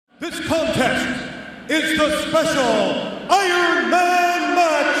contest is the special Iron Man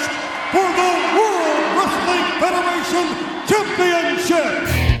match for the World Wrestling Federation Championship.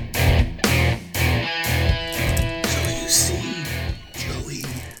 So you see, Joey,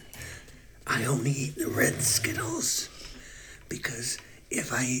 I only eat the red Skittles because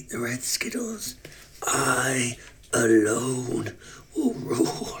if I eat the red Skittles, I alone will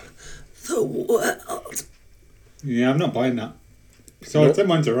rule the world. Yeah, I'm not buying that. So them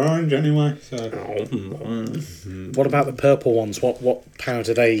ones are orange anyway. So What about the purple ones? What power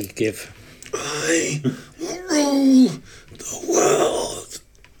do they give? I rule the world.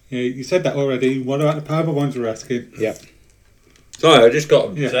 yeah, you said that already. What about the purple ones we're asking? Yep. Sorry, I just got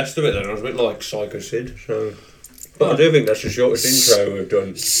obsessed with it then. I was a bit like Psycho Sid. So, but I do think that's the shortest intro we've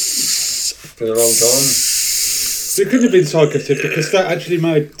done in a long time. It couldn't have been Psycho Sid because that actually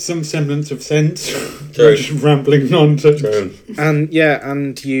made some semblance of sense. True. Just rambling nonsense. True. And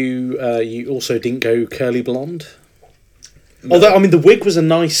you also didn't go curly blonde. No. Although I mean the wig was a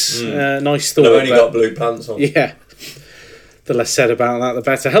nice nice thought. I've only got blue pants on. Yeah. The less said about that, the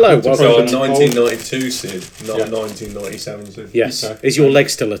better. Hello, welcome. So I'm 1992 Sid, not 1997 Sid. Yes. Okay. Is your leg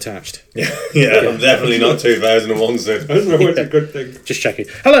still attached? Yeah, I'm definitely not 2001 Sid. That's always a good thing. Just checking.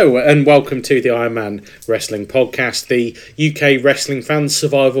 Hello and welcome to the Iron Man Wrestling Podcast, the UK Wrestling Fans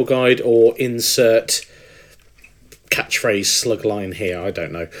Survival Guide, or insert catchphrase slugline here, I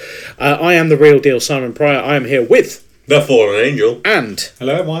don't know. I am the real deal Simon Pryor. I am here with... The Fallen Angel. And...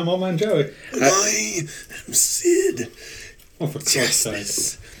 Hello, my old man Joey. I am Sid. Oh, for Christ's sake.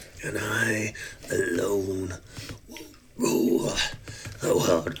 Justice, and I alone will rule the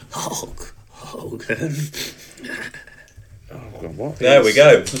world. Hulk Hogan. Oh, God, what? There we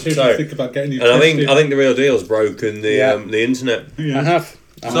go. Let's see what So, you think about getting you and I tested. think the real deal's broken the internet. Yeah. I have.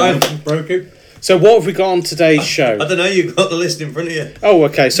 So, broke it. So what have we got on today's show? I don't know. You've got the list in front of you. Oh,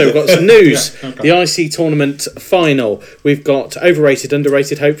 okay. So we've got some news. Yeah, okay. The IC tournament final. We've got overrated,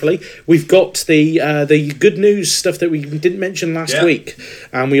 underrated. Hopefully, we've got the good news stuff that we didn't mention last week,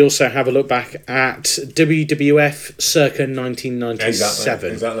 and we also have a look back at WWF circa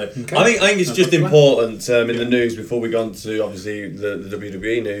 1997. Exactly. Okay. I think it's That's just good. important in the news before we go on to obviously the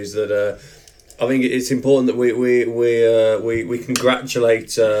WWE news that. I think it's important that we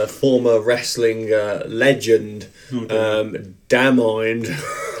congratulate former wrestling legend Damind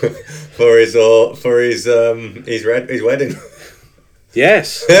for his wedding.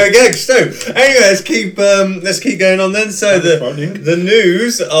 Yes. There we go. So anyway, let's keep going on then. So the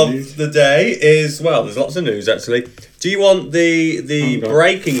news of the day is, well, there's lots of news actually. Do you want the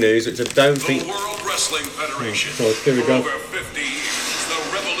breaking news, which I don't think. The World Wrestling Federation, Oh, here we go. for over 50 years, the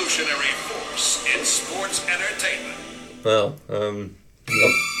revolutionary force in sports entertainment. Well,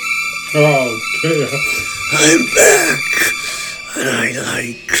 Oh, dear. I'm back, and I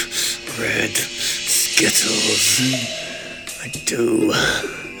like red Skittles. I do.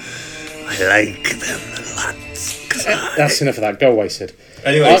 I like them lots. That's enough of that. Go away, Sid.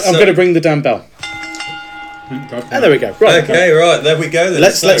 anyway, I'm going to bring the damn bell. And there we go. Right. Okay, right, there we go then.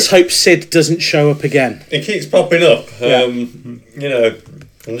 Let's hope Sid doesn't show up again. It keeps popping up. Yeah.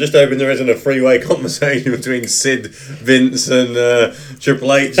 I'm just hoping there isn't a three-way conversation between Sid, Vince, and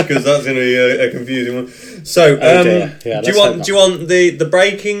Triple H, because that's going to be a confusing one. So, dear. Yeah, do you let's hope want the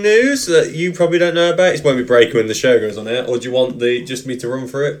breaking news that you probably don't know about? It won't be breaking when the show goes on air, or do you want just me to run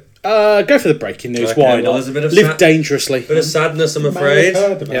through it? Go for the breaking news. Okay, Why well, not? there's a bit of Live dangerously. Bit of sadness, I'm May have afraid.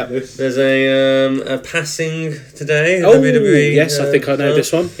 heard about Yeah. this. There's a passing today. Oh, WWE, yes, I think I know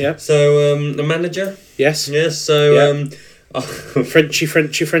this one. Yeah. So, the manager. Yes. Yes. So, Yeah. Frenchie.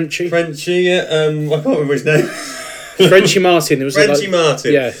 Frenchie. Yeah. I can't remember his name. Frenchie Martin. It was Frenchie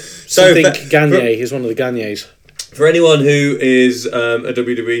Martin. Yeah. So Something Gagne. He's one of the Gagnes. For anyone who is a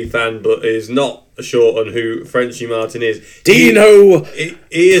WWE fan but is not sure on who Frenchie Martin is, Dino. he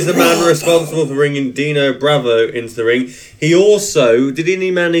is the man responsible for bringing Dino Bravo into the ring. He also didn't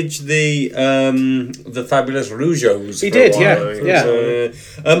he manage the Fabulous Rougeaus? He for a did, while? yeah. So,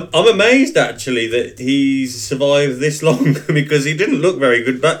 I'm amazed actually that he's survived this long because he didn't look very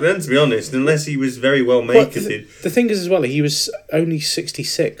good back then, to be honest, unless he was very well Well, maketed. the thing is as well, he was only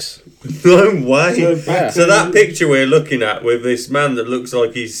 66. No way. So That picture we're looking at with this man that looks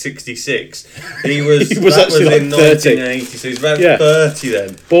like he's 66, he was, He was that actually was like in 30. 1980, so he's about Yeah. 30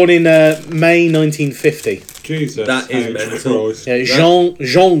 then. Born in May 1950. Jesus. That is H. mental. Christ. Yeah,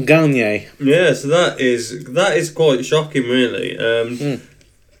 Jean Gagne. Yeah, so that is quite shocking, really.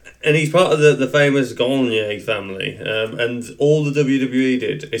 And he's part of the famous Gagne family, and all the WWE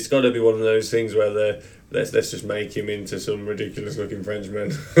did. It's got to be one of those things where let's just make him into some ridiculous looking Frenchman.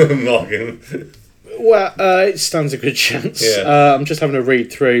 Mock him. Well, it stands a good chance. Yeah. I'm just having a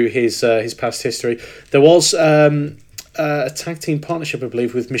read through his past history. There was a tag team partnership, I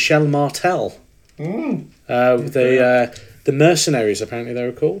believe, with Michelle Martel. The Mercenaries, apparently they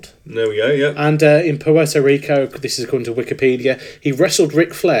were called. There we go, yeah. And in Puerto Rico, this is according to Wikipedia, he wrestled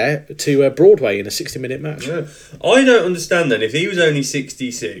Ric Flair to Broadway in a 60-minute match. Yeah. I don't understand then, if he was only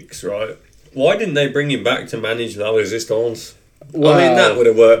 66, right, why didn't they bring him back to manage La Resistance? Well, I mean, that would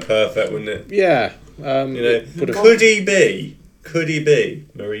have worked perfect, wouldn't it? Yeah. You know, would've- could he be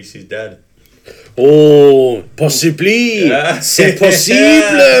Maurice's dad? Oh, possibly. Yeah. C'est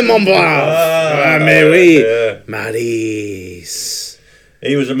possible, mon brave. Mais oui. Yeah. Maurice.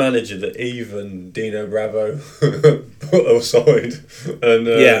 He was a manager that even Dino Bravo put aside. And,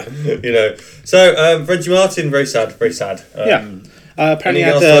 Yeah. you know. So, Frenchie Martin, very sad, very sad. Apparently Anything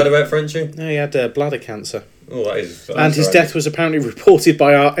else to add about Frenchie? he had bladder cancer. Oh, that is... And his death was apparently reported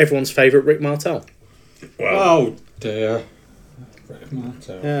by everyone's favourite Rick Martel. Wow. Oh dear. Rick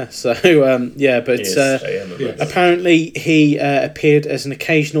Martel. Yeah, so, Yes. apparently he appeared as an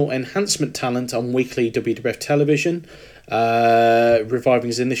occasional enhancement talent on weekly WWF television, reviving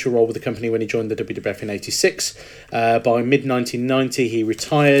his initial role with the company when he joined the WWF in '86. By mid-1990 he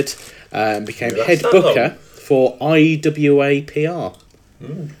retired and became Yeah, head that's not booker long. for IWA PR.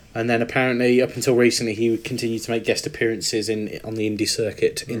 And then apparently up until recently he would continue to make guest appearances on the indie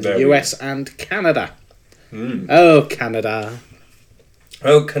circuit in There the we US and Canada. Oh, Canada.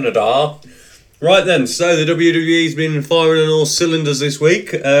 Oh, Canada. Right then, so the WWE's been firing on all cylinders this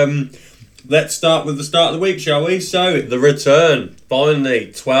week. Let's start with the start of the week, shall we? So, the return.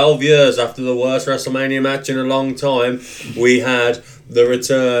 Finally, 12 years after the worst WrestleMania match in a long time, we had the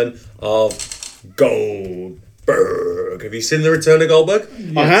return of Goldberg. Have you seen the return of Goldberg?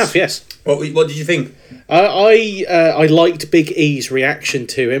 I have, yes. What did you think? I liked Big E's reaction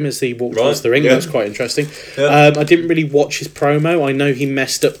to him as he walked towards Right, the ring. yeah. That was quite interesting. Yeah. I didn't really watch his promo. I know he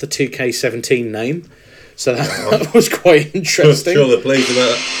messed up the 2K17 name, so that was quite interesting. Sure, they're pleased about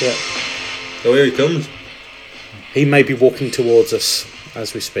that. Yeah. Oh, here he comes. He may be walking towards us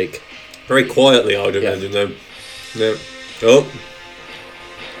as we speak. Very quietly, I would imagine, though. Yeah. Oh.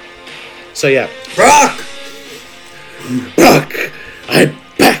 So yeah, Brock! Brock, I'm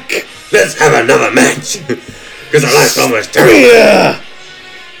back. Let's have another match! Because the last one was terrible. Yeah,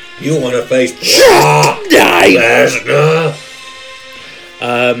 You want to face Brock die. Lesnar?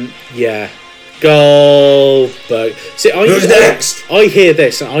 Yeah, Goldberg. See, Who's next? I hear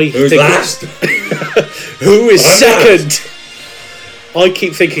this and I Who's think last? who is I'm second? I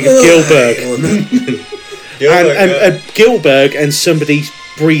keep thinking of Gilbert. And Gilbert and somebody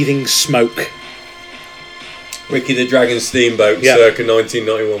breathing smoke. Ricky the Dragon Steamboat, Yeah. circa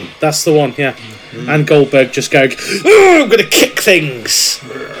 1991. That's the one, yeah. And Goldberg just going, "Oh, I'm going to kick things,"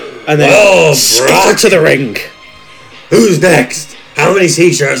 and then Oh, scuttle Brock. to the ring. Who's next? How many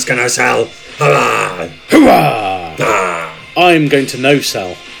t-shirts can I sell? Come on! Hurrah! Ah. I'm going to no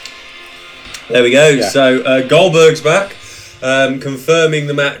sell. There we go. Yeah. So Goldberg's back, confirming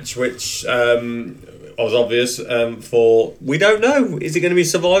the match, which was obvious for... We don't know. Is it going to be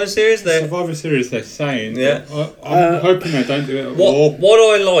Survivor Series? There. Survivor Series, they're saying. Yeah. I'm hoping they don't do it at Raw. What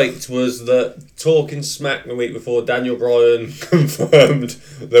I liked was that Talking Smack the week before, Daniel Bryan confirmed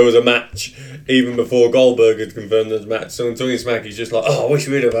there was a match even before Goldberg had confirmed there was a match. So in Talking Smack, he's just like, oh, I wish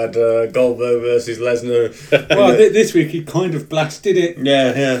we'd have had Goldberg versus Lesnar. Well, this week he kind of blasted it,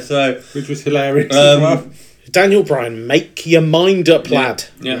 yeah. So which was hilarious as well. Daniel Bryan, make your mind up, lad.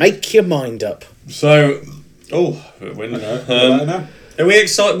 Yeah. Make your mind up. when No, are we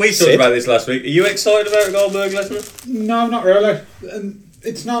excited? We talked Sid? about this last week. Are you excited about Goldberg Lesnar? no, not really.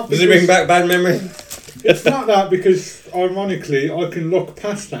 It's not. Does it bring back bad memory? It's not that because, ironically, I can look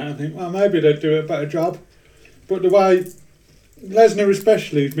past that and think, well, maybe they'd do a better job. But the way Lesnar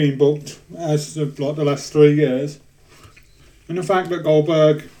especially has been booked as of like the last 3 years, and the fact that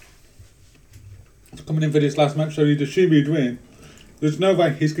Goldberg is coming in for this last match, so he'd assume he'd win. There's no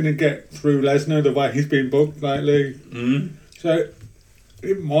way he's going to get through Lesnar the way he's been booked lately. So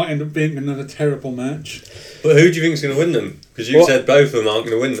it might end up being another terrible match. But who do you think's going to win them? Because you What? said both of them aren't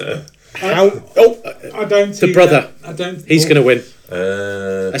going to win there. I don't see brother. that. I don't. He's going to win.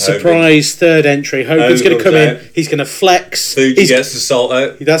 A A surprise third entry. Hogan's going to come in. He's going to flex. Fuji He's- gets the salt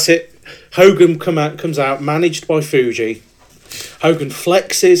out. That's it. Hogan comes out, managed by Fuji. Hogan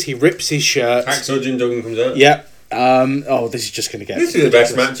flexes. He rips his shirt. Hacksaw Jim Duggan comes out. Yep. This is just going to get. This is the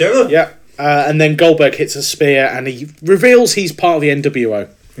best match ever. Yep. And then Goldberg hits a spear, and he reveals he's part of the NWO.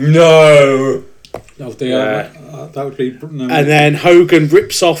 No. That would be. No. And then Hogan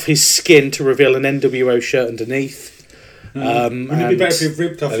rips off his skin to reveal an NWO shirt underneath. Wouldn't it be better if he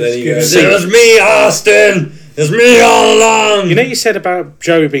ripped off And his then he skin? goes, "It was me, Austin! It was me all along!" You know, you said about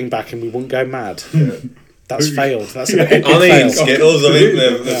Joey being back and we wouldn't go mad. That's failed. That's an epic I mean, fail. Skittles, I think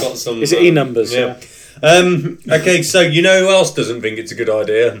they've got some... Is it E-numbers? Yeah. Okay, so you know who else doesn't think it's a good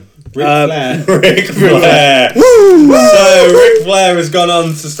idea? Ric Flair. Ric Flair. So Ric Flair has gone on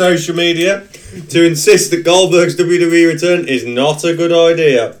to social media to insist that Goldberg's WWE return is not a good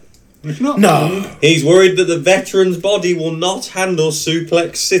idea. It's not. No. He's worried that the veteran's body will not handle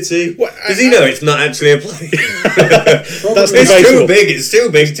Suplex City. What? Does he know it's not actually a place? That's It's debatable. too big. It's too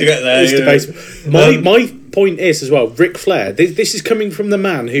big to get there. It's you know. debatable. My point is as well, Ric Flair. This is coming from the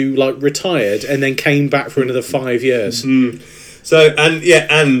man who like retired and then came back for another 5 years. So and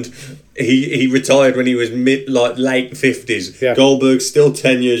he retired when he was late 50s. Yeah. Goldberg's still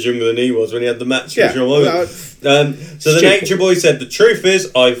 10 years younger than he was when he had the match with Shawn Michaels. So the stupid. Nature Boy said, the truth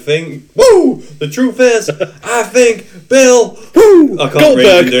is, I think Bill, I can't Goldberg,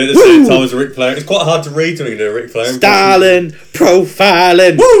 read and do it at the same time as Ric Flair. It's quite hard to read when you do a Ric Flair. Styling,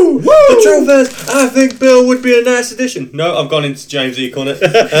 profiling. The truth is, I think Bill would be a nice addition. No, I've gone into James E. Cornett.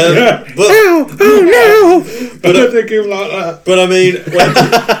 But I don't think him like that. but I mean,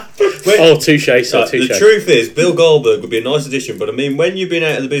 Oh, touche, so touche. the truth is, Bill Goldberg would be a nice addition. But I mean, when you've been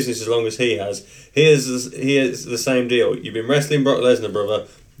out of the business as long as he has, he is the same deal. You've been wrestling Brock Lesnar, brother.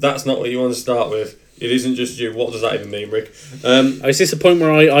 That's not what you want to start with. It isn't just you. What does that even mean, Rick? Is this the point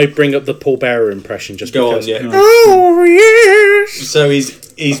where I bring up the Paul Bearer impression? Just Go because? on, yeah. Oh yes. So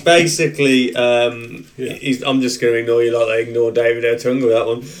he's basically I'm just going to ignore you like they ignore David Otunga with that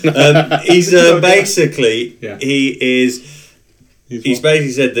one. He's basically Yeah. He's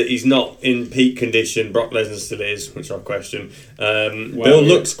basically said that he's not in peak condition. Brock Lesnar still is, which I question. Bill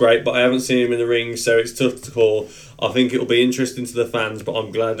looks great, but I haven't seen him in the ring, so it's tough to call. I think it'll be interesting to the fans, but I'm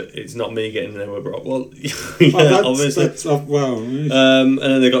glad it's not me getting there with Brock. Well, yeah, obviously. And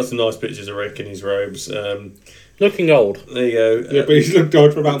then they got some nice pictures of Rick in his robes. Looking old. There you go. Yeah, but he's looked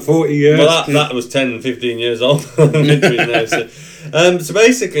old for about 40 years. Well, that was 10, 15 years old. So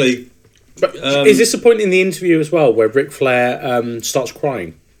basically... But is this a point in the interview as well where Ric Flair starts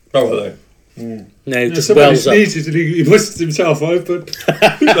crying? Probably. No, just Somebody wells up. sneezes and he busts himself open. So,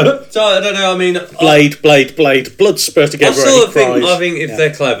 I don't know, I mean... Blade, blood spurting I everywhere. sort He of think, cries. I think if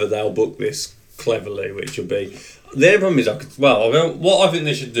they're clever, they'll book this cleverly, which will be... The only problem is, what I think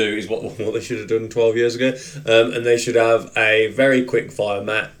they should do is what they should have done 12 years ago, and they should have a very quick fire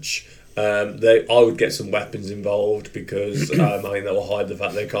match. I would get some weapons involved because I think that will hide the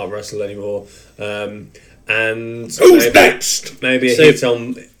fact they can't wrestle anymore. And Who's next? Maybe a So, hit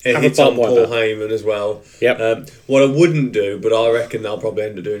on barbed Paul wire. Heyman as well. Yep. What I wouldn't do, but I reckon they'll probably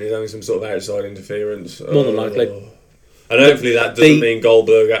end up doing is having some sort of outside interference. More than likely. And hopefully that doesn't mean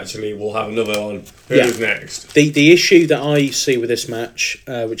Goldberg actually will have another one. Who's next? The issue that I see with this match,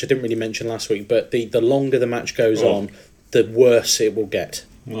 which I didn't really mention last week, but the longer the match goes on, the worse it will get.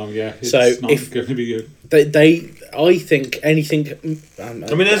 Well, yeah, it's So not if- going to be good. I think anything. I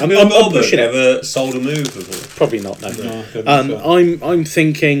mean, has I'm Bill Goldberg pushing it. ever sold a move before? Probably not. No. No, I don't think so. I'm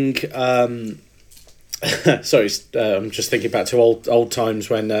thinking. Sorry, I'm just thinking back to old times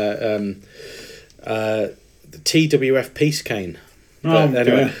when the TWF Peace Cane. Oh, But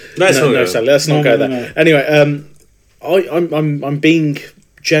anyway, okay. let's not go there. No. Anyway, I'm being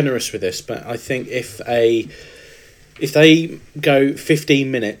generous with this, but I think if they go 15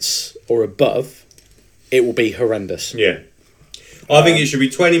 minutes or above, it will be horrendous. Yeah. I think it should be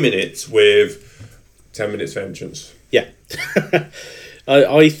 20 minutes with 10 minutes of entrance. Yeah.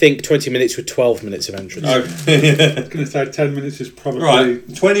 I think 20 minutes with 12 minutes of entrance. I was going to say 10 minutes is probably...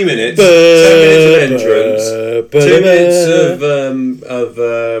 Right, 20 minutes, 10 minutes of entrance, 2 minutes of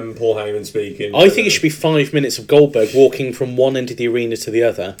Paul Heyman speaking. I think it should be 5 minutes of Goldberg walking from one end of the arena to the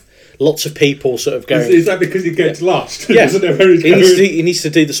other. Lots of people sort of going... Is that because he gets lost? Yeah. Doesn't know where he's he going? needs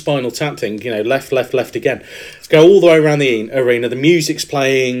to do the spinal tap thing, left again. Go all the way around the arena, the music's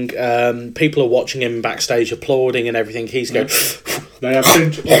playing, people are watching him backstage applauding and everything. He's going... They have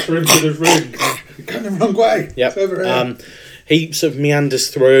to usher him to the ring. You're going the wrong way. Yep. It's over here. He sort of meanders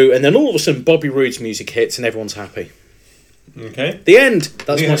through, and then all of a sudden Bobby Roode's music hits and everyone's happy. Okay. The end.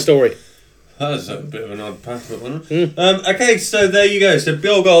 That's Yeah. my story. That's a bit of an odd path, that one. Okay, so there you go. So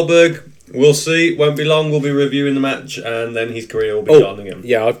Bill Goldberg, we'll see. Won't be long. We'll be reviewing the match, and then his career will be done again.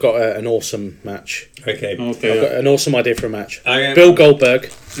 Yeah, I've got an awesome match. Okay. I've got an awesome idea for a match. Okay. Bill Goldberg,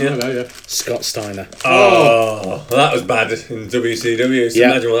 Yeah. Scott Steiner. Oh, well, that was bad in WCW. So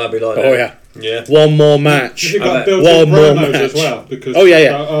Yeah. imagine what that'd be like. Oh, now. yeah. Yeah. One more match. Has he got bet. built One in more promos match. as well? Because, Oh,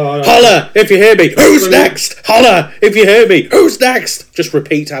 yeah. Holla if you hear me. Who's Brilliant. next? Holla if you hear me. Who's next? Just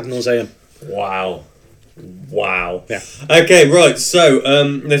repeat ad nauseum. Wow. Wow. Yeah. Okay, right. So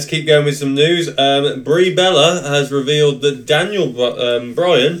let's keep going with some news. Brie Bella has revealed that Daniel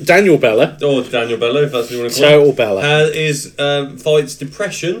Bryan, Daniel Bella, or Daniel Bella, if that's what you want to call him, total Bella. fights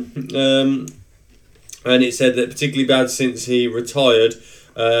depression, and it said that particularly bad since he retired.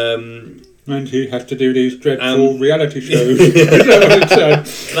 And he has to do these dreadful reality shows. Is that what it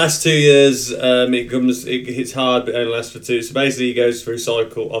said? Last 2 years, it hits hard, but only lasts for 2. So basically, he goes through a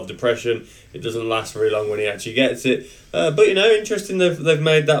cycle of depression. It doesn't last very long when he actually gets it. But interesting they've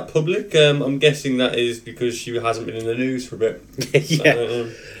made that public. I'm guessing that is because she hasn't been in the news for a bit. Yeah.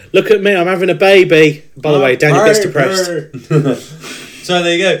 Look at me, I'm having a baby. By the way, Daniel gets depressed. So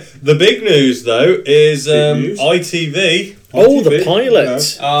there you go. The big news though is news. ITV. Oh, the ITV,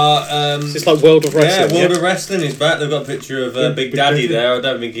 pilot. It's like World of Wrestling. Yeah, World of Wrestling is back. They've got a picture of Big Daddy there. I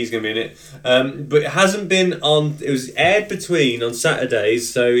don't think he's going to be in it. But it hasn't been on. It was aired on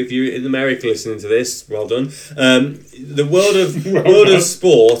Saturdays. So if you're in America listening to this, well done. The world of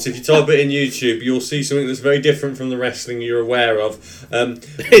sport. If you type it in YouTube, you'll see something that's very different from the wrestling you're aware of.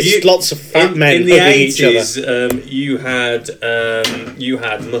 It's lots of fat men in the hugging each other. 80s. You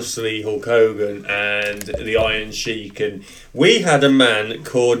had muscly Hulk Hogan and the Iron Sheik, and we had a man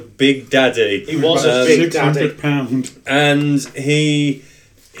called Big Daddy. He was a big daddy. £600. And he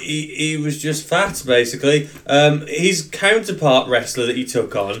was just fat, basically. His counterpart wrestler that he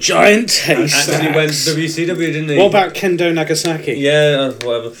took on Giant taste. actually went to WCW, didn't he? What about Kendo Nagasaki? Yeah,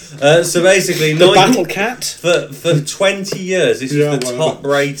 whatever. So basically, The Battle Cat? for 20 years, this Yeah, was the whatever.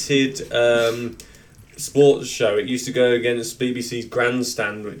 top-rated sports show. It used to go against BBC's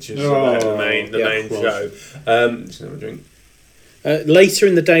Grandstand, which is the main of course. show. Just have a drink. Later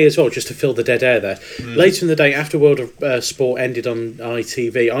in the day as well, just to fill the dead air there, later in the day after World of Sport ended on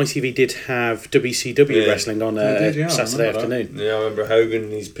ITV did have WCW wrestling on They did, I Saturday remember afternoon. Yeah, I remember Hogan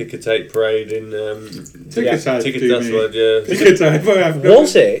and his picker tape parade in Ticker tape, ticket. do you That's mean? what, yeah. Ticker tape, I have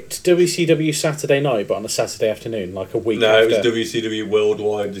Was it WCW Saturday night, but on a Saturday afternoon, like a week No, after? it was WCW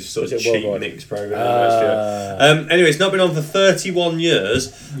Worldwide, this sort of Was it cheap Worldwide? mix program. Anyway, it's not been on for 31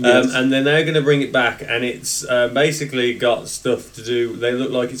 years, and they're now going to bring it back, and it's basically got stuff to do. They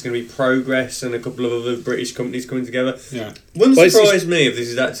look like it's going to be Progress and a couple of other British companies coming together. Yeah. Wouldn't Well, surprise me if this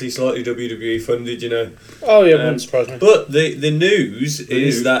is actually slightly WWE funded, you know. Oh yeah, wouldn't surprise me. But the news is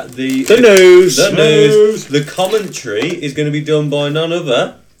news. that the news. the commentary is going to be done by none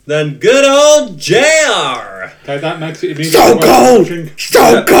other than good old JR. Okay, that makes it easier. So cold!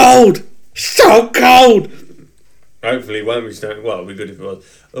 So cold! So cold! Hopefully it won't be snowing. Well, it'd be good if it was.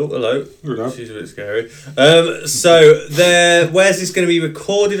 Oh, hello. Hello. She's a bit scary. Where's this going to be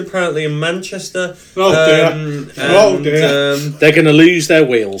recorded? Apparently in Manchester. Oh, dear. Oh, dear. They're going to lose their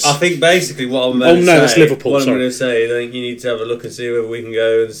wheels. I think basically what I'm Oh, going to no, say. that's Liverpool, What sorry. I'm going to say, I think you need to have a look and see whether we can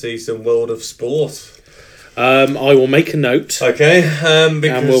go and see some World of Sport. I will make a note. Okay, because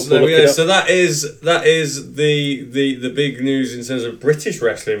we'll there we look it go. up. So that is the big news in terms of British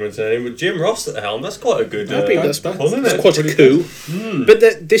wrestling returning with Jim Ross at the helm. That's quite a good. That's pull, isn't That's it? quite a coup. But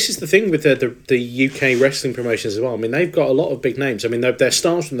this is the thing with the UK wrestling promotions as well. I mean, they've got a lot of big names. I mean, they're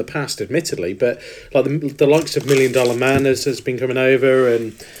stars from the past, admittedly, but like the likes of $1 Million Man has been coming over,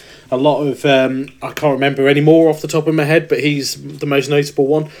 and a lot of I can't remember any more off the top of my head, but he's the most notable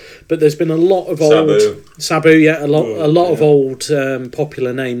one. But there's been a lot of old Sabu, yeah, a lot of old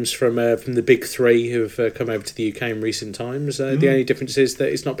popular names from the big three who've come over to the UK in recent times. The only difference is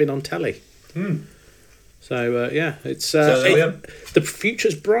that it's not been on telly. So it's the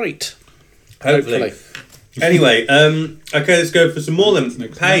future's bright. Hopefully. Anyway, okay, let's go for some more then.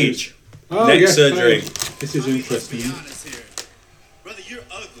 Next Paige, Oh, neck yes, surgery. This is interesting. honest here. Brother, you're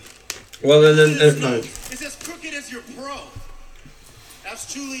ugly. Well, then, It's as crooked as your pro.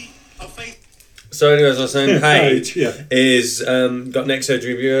 That's truly a faith. so anyways, I was saying Paige Yeah. is got neck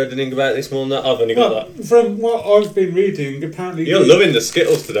surgery. Have you heard anything about this more than that? I've only got Well, that. from what I've been reading, apparently... You're loving the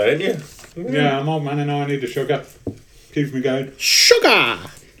Skittles today, aren't you? Yeah, I'm old man and I need a sugar. Keeps me going. Sugar.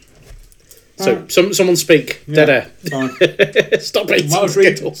 So someone speak. Yeah, Dead air. fine. Stop eating What was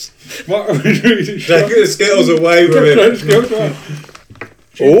reading- Skittles. What I was reading... Take the Skittles away from him.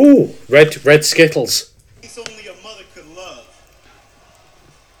 Oh, red Skittles. It's only a mother could love.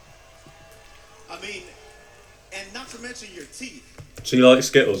 I mean, and not to mention your teeth. So you like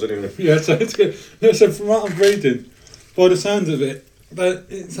Skittles, don't you? Yeah, so it's good. No, so from what I'm reading, by the sounds of it,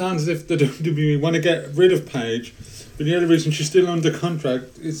 it sounds as if the WWE want to get rid of Paige, but the only reason she's still under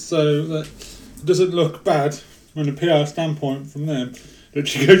contract is so that it doesn't look bad from a PR standpoint from them, that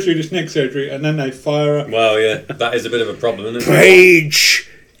she goes through this neck surgery and then they fire her. Well, yeah, that is a bit of a problem, isn't it? Paige,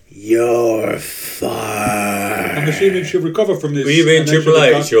 you're fired. I'm assuming she'll recover from this. Were you being and then Triple she'll H,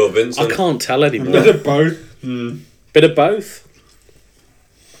 become- sure, Vince? I can't tell They're anymore. both. Bit of both.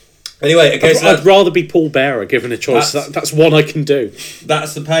 Anyway, okay, so I'd rather be Paul Bearer given a choice. That's one I can do.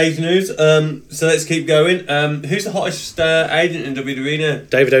 that's the page news. So let's keep going. Who's the hottest agent in WWE now?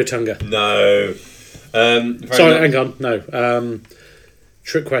 David Otunga. No. Sorry, hang on. No.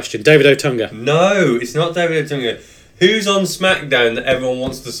 Trick question. David Otunga. No, it's not David Otunga. Who's on SmackDown that everyone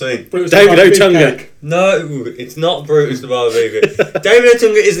wants to see? Brutus David the Barber Otunga. Beefcake. No, it's not Brutus the Barber Beefcake. David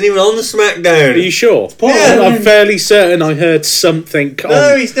Otunga isn't even on the SmackDown. Are you sure? Yeah. I'm fairly certain I heard something.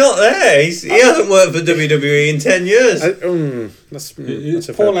 No, he's not there. He hasn't worked for WWE in 10 years. That's It's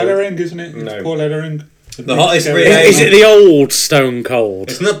a fair Paul point. Ellering, isn't it? It's No. Paul Ellering. The hottest Scary. free Is it the old Stone Cold?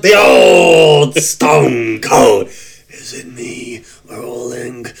 It's not the old Stone Cold. Is it me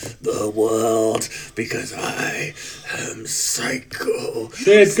ruling the world because I am psycho?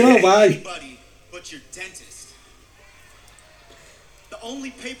 Sid, go away. Anybody but your dentist. The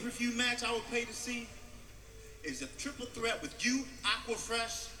only pay-per-view match I would pay to see is a triple threat with you,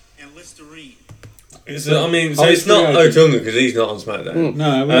 Aquafresh, and Listerine. So, I mean, so Oh, it's not free agent. Otunga because he's not on SmackDown.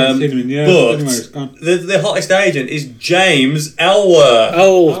 No, we haven't seen him in years. But Anyway, it's gone. the hottest agent is James Ellsworth.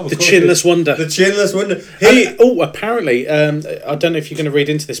 Oh, of the course Chinless Wonder. The chinless wonder. Apparently, I don't know if you're going to read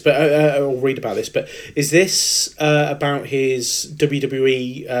into this, but or read about this. But is this about his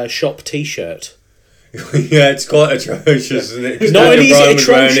WWE shop T-shirt? Yeah, it's quite atrocious, isn't it? 'Cause Not Daniel only is it Bryan was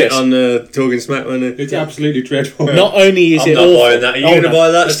wearing it atrocious- on Talking Smack, wasn't it? It's absolutely dreadful. Not only is I'm it not awful, buying that. Are you gonna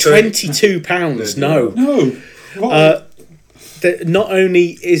buy that? It's £22. No, No. What? not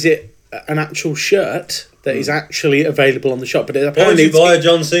only is it an actual shirt that is actually available on the shop, but it Why would apparently you buy a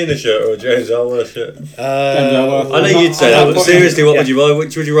John Cena shirt or a James Ellsworth shirt? Ellsworth. I know you'd say that, but seriously, what would you buy?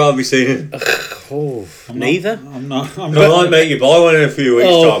 Which would you rather be seeing? neither. I'm not. I might make you buy one in a few weeks'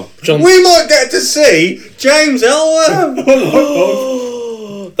 Oh, time. John- We might get to see James Ellsworth.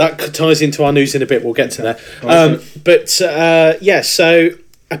 That ties into our news in a bit. We'll get to that. Yeah, so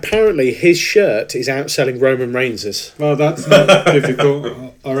apparently his shirt is outselling Roman Reigns's. Well, that's not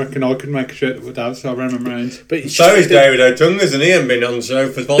difficult. I reckon I could make a shirt that would outsell Roman Reigns. But it's So is David Otunga's, and he hasn't been on the show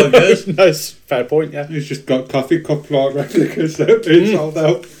for 5 years. No, it's a fair point. Yeah. He's just got coffee cup like replicas that have been sold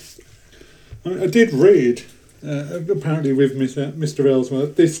out. I did read, apparently with Mr.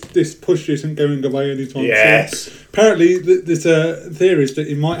 Ellsworth, this push isn't going away anytime Yes. soon. Apparently, there's theories that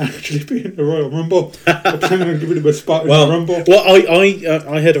he might actually be in the Royal Rumble. I'm planning on giving him a spot in Well, the Rumble. Well,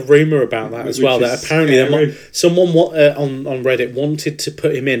 I heard a rumor about that as Which well. is That apparently scary. someone on Reddit wanted to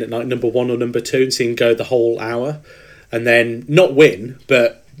put him in at like number 1 or number 2 and see him go the whole hour, and then not win,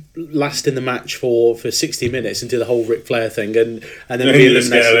 but last in the match for 60 minutes and do the whole Ric Flair thing, and then Then be you just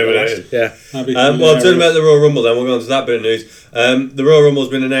get eliminated. eliminated. Yeah. That'd be Well, hilarious. talking about the Royal Rumble, then we'll go on to that bit of news. The Royal Rumble's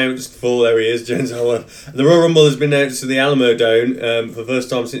been announced for. There he is, James Ellsworth. The Royal Rumble has been announced to the Alamo Dome for the first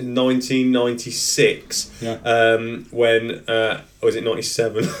time since 1996. Yeah. When was it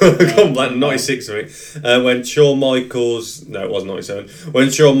 97? Gone blank, 96 I think. When Shawn Michaels, no, it was 97. When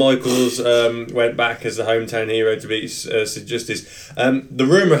Shawn Michaels went back as the hometown hero to beat Sid Justice. The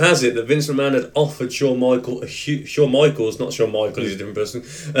rumor has it that Vince McMahon had offered Shawn Michaels, not Shawn Michaels, he's a different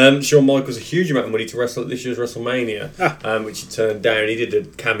person. Shawn Michaels a huge amount of money to wrestle at this year's WrestleMania, which he turned down. He did a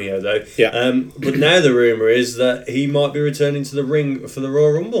cameo though. Yeah. But now the rumor is that he might be returning to the ring for the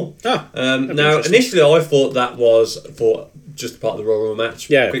Royal Rumble. Now, initially I thought that was for just part of the Royal Rumble match.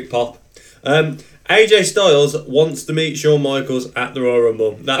 Yeah. Quick pop. AJ Styles wants to meet Shawn Michaels at the Royal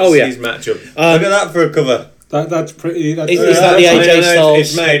Rumble. That's Oh, yeah. his matchup. Look at that for a cover. That's pretty. That's Is that the I AJ know Styles?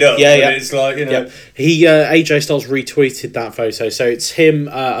 It's made up. Yeah, but yeah. It's like, you know. Yeah, he AJ Styles retweeted that photo, so it's him.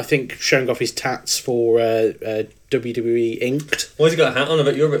 I think showing off his tats for WWE Inked. Why's he got a hat on? I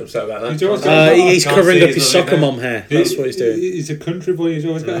bet you're a bit upset about that. He's always got He's Can't covering see up his his lovely soccer hair. mom hair. That's what he's doing. He's a country boy. He's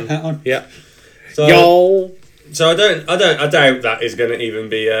always got a hat on. Yeah. So, Y'all. So I doubt that is going to even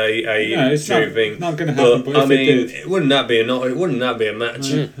be a No, it's true not- thing. not gonna happen, but I if it mean, did- wouldn't that be a match?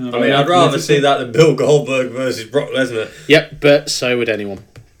 Yeah. I mean, I'd rather see that than Bill Goldberg versus Brock Lesnar. Yep, but so would anyone.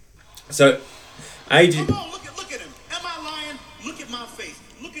 So, AJ. Come on, look at him. Am I lying? Look at my face.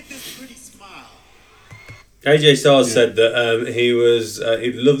 Look at this pretty smile. AJ Styles said that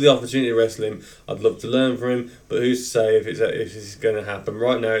he'd love the opportunity to wrestle him. I'd love to learn from him, but who's to say if it's going to happen?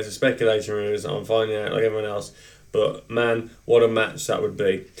 Right now, it's a speculation. I'm finding out like everyone else. But man, what a match that would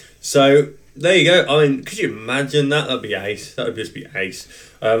be. So there you go. I mean, could you imagine that? That'd be ace. That would just be ace.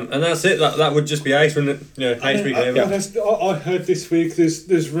 And that's it. That would just be ace, wouldn't it? You know, ace week. I heard this week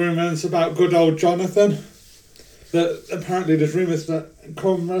there's rumours about good old Jonathan. That apparently there's rumours that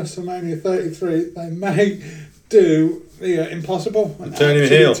come WrestleMania 33 they may do the impossible and Turn him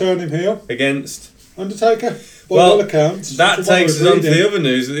actually heel. Turn him heel. Against. Undertaker. By Well, all accounts. that from what I takes was us on to reading, the other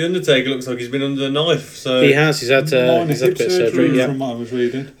news that the Undertaker looks like he's been under a knife. So He has. He's had minor a bit hip of surgery. Yeah. from what I was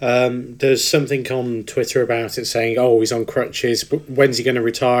reading. There's something on Twitter about it saying, "Oh, he's on crutches, but when's he going to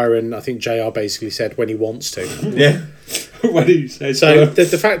retire?" And I think JR basically said when he wants to. yeah. When he says So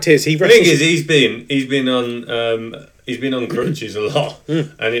the fact is, he The thing wrestles. is, he's been on crutches a lot,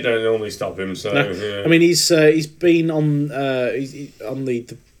 and it don't normally stop him. So yeah. I mean, he's been on on the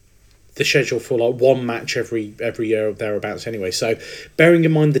schedule for like one match every year or thereabouts anyway. So bearing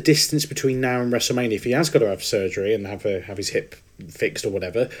in mind the distance between now and WrestleMania, if he has got to have surgery and have his hip fixed or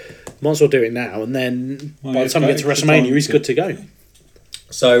whatever, might as well do it now. And then by the time we get to WrestleMania, he's good to go.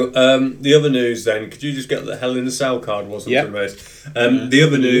 So the other news then, could you just get the Hell in a Cell card? Wasn't Yeah. from us. The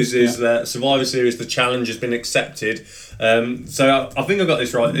other news is that Survivor Series, the challenge has been accepted. So I think I got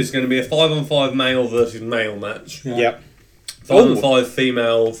this right. It's going to be a 5-on-5 male versus male match. Yep. 5-on-5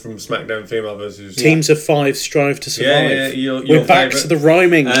 female from SmackDown female versus Teams of 5 strive to survive. Yeah, your We're back favourite. to the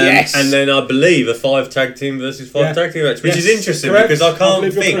rhyming. Yes. And then I believe a 5 tag team versus 5 tag team match, which is interesting correct. because I can't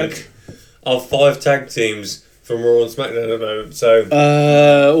believe you're think correct. of 5 tag teams from Raw and SmackDown at the moment. So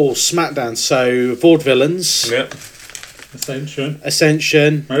SmackDown. So Vaudevillains, yeah, Ascension,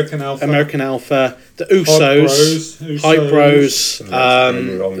 Ascension, American Alpha, the Usos, Hype Bros, prove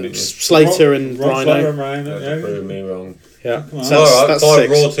me wrong, didn't you? Slater and Rob Slater Rhino. and Rhino, To yeah. prove me wrong. Yeah, on. so All right, that's 5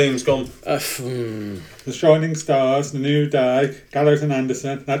 six. Raw teams gone. The Shining Stars, The New Day, Gallows and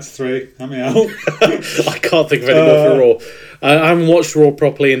Anderson. That's 3. I'm out. I can't think of any more for Raw. I haven't watched Raw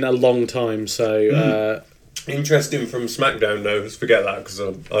properly in a long time, so Interesting from SmackDown though. Let's forget that because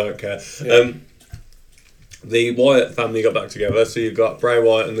I don't care. The Wyatt family got back together, so you've got Bray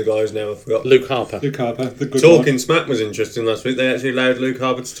Wyatt and the guys now. I forgot. Luke Harper. Luke Harper, the good Talking one. Smack was interesting last week. They actually allowed Luke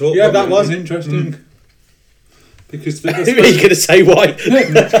Harper to talk. Yeah, that properly. was interesting. Because Who are you going to say why?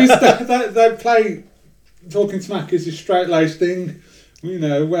 because they play Talking Smack as a straight-laced thing, you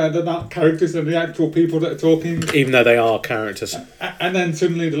know, where they're not characters, they're the actual people that are talking. Even though they are characters. And then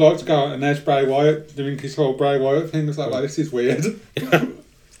suddenly the lights go out and there's Bray Wyatt doing his whole Bray Wyatt thing. It's like, well, this is weird.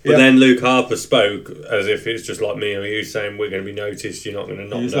 But then Luke Harper spoke as if it's just like me or you saying we're going to be noticed, you're not going to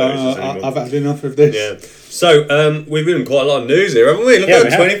not He's notice like, us anymore. I've had enough of this. Yeah. So we've been in quite a lot of news here, haven't we? Look Yeah, at we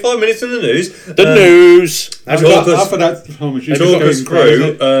have. 25 minutes of the news. The news. After Talk that, us- after that, Thomas, you Talk us just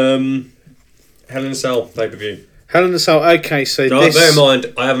going through crazy. Hell in a Cell pay-per-view. Hell in a Cell. Okay, so Now, this... bear in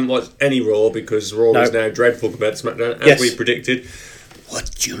mind, I haven't watched any Raw because Raw No. is now dreadful compared to SmackDown, as Yes. we predicted.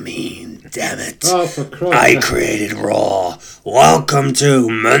 What do you mean, damn it? Oh, for Christ. I created Raw. Welcome to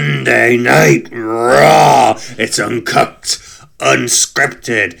Monday Night Raw. It's uncooked,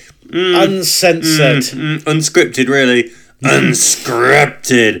 unscripted. Uncensored. Unscripted, really.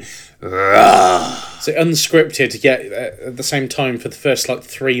 Unscripted Raw. So unscripted, yet at the same time, for the first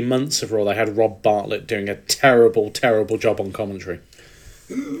 3 months of Raw, they had Rob Bartlett doing a terrible, terrible job on commentary.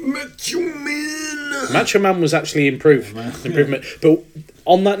 Macho Man. Macho Man was actually improvement. But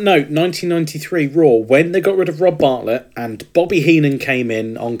on that note, 1993 Raw, when they got rid of Rob Bartlett and Bobby Heenan came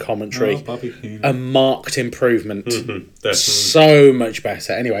in on commentary, Oh, Bobby Heenan. a marked improvement. Definitely. So much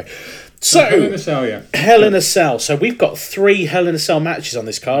better. Anyway, Hell in a so Cell, yeah. Hell in a Cell. So we've got 3 Hell in a Cell matches on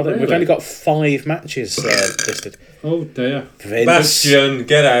this card, and we've Really? only got 5 matches listed. Oh, dear. Vince, Bastion,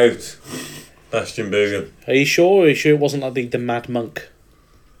 get out. Bastion Booger. are you sure? Are you sure it wasn't like the Mad Monk?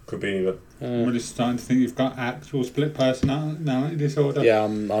 Could be either. I'm really starting to think you've got actual split personality disorder. Yeah,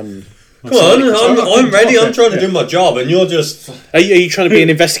 I'm Come on, I'm ready. I'm trying to do my job, and you're just. Are you trying to be an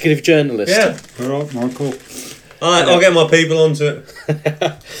investigative journalist? Yeah. All right, Michael. I'll get my people onto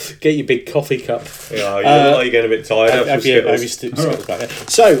it. Get your big coffee cup. Yeah, you look like you're getting a bit tired after Have you Skittles. Skittles back there?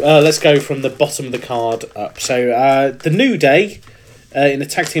 So let's go from the bottom of the card up. So the New Day in a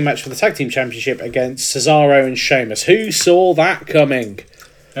tag team match for the tag team championship against Cesaro and Sheamus. Who saw that coming?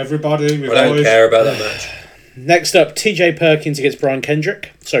 Everybody, we've I don't always... care about that match. Next up, TJ Perkins against Brian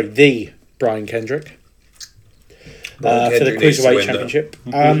Kendrick. Sorry, the Brian Kendrick. For the Kendrick needs to Cruiserweight win that. Championship.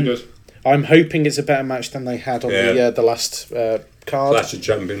 He does. I'm hoping it's a better match than they had on Yeah. the last card. Clash of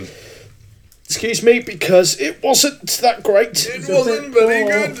Champions. Excuse me, because it wasn't that great. It wasn't very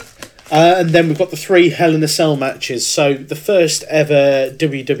good. And then we've got the 3 Hell in a Cell matches. So the first ever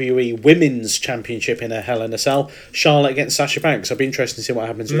WWE Women's Championship in a Hell in a Cell. Charlotte against Sasha Banks. I'll be interested to see what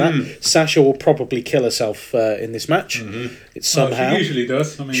happens with that. Sasha will probably kill herself in this match. It's somehow. She usually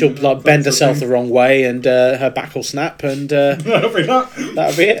does. I mean, She'll bend that's herself the the wrong way and her back will snap and thing. That'll be that.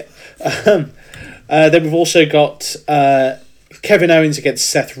 that'll be it. Then we've also got Kevin Owens against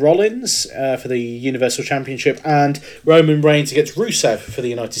Seth Rollins for the Universal Championship and Roman Reigns against Rusev for the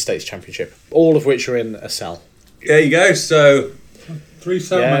United States Championship. All of which are in a cell. There you go. So 3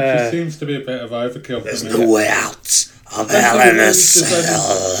 cell Yeah. matches seems to be a bit of overkill There's for me. no way out of Hell in a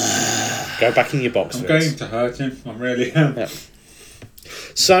Cell. Go back in your box. I'm Vince. going to hurt him. I really am. Yeah.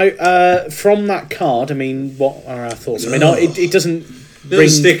 So, from that card, I mean, what are our thoughts? I mean, it doesn't Doesn't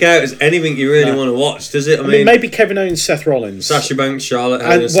stick out as anything you really want to watch, does it? I mean, maybe Kevin Owens, Seth Rollins. Sasha Banks, Charlotte,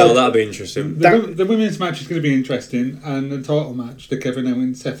 Hell in a Cell, that'd be interesting. The women's match is going to be interesting, and the title match, the Kevin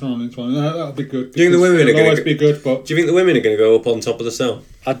Owens, Seth Rollins one, that'll be good. Do you think the women are going always be good? But do you think the women are going to go up on top of the cell?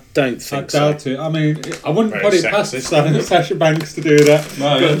 I don't I think so. doubt it. I mean, I wouldn't Very put it past sexist. Sasha Banks to do that.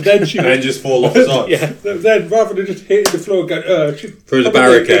 But then she And just fall off the side. Yeah. Then rather than just hitting the floor, going she Through the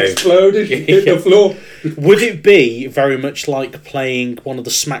probably barricade. exploded. She hit the floor. Would it be very much like playing one of the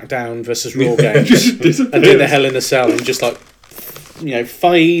SmackDown versus Raw games Just disappeared. and doing the Hell in a Cell and just like,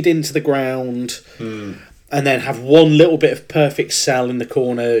 fade into the ground and then have one little bit of perfect cell in the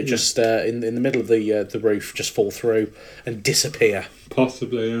corner, just in the middle of the roof, just fall through and disappear?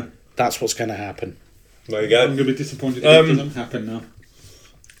 Possibly, yeah. That's what's going to happen. There you I'm go. going to be disappointed if it doesn't happen now.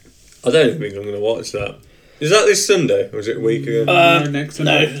 I don't think I'm going to watch that. Is that this Sunday? Or is it a week ago? Next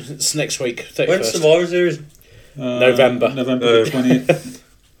No, it's next week. 31st. When's Survivor Series? November. November the 20th.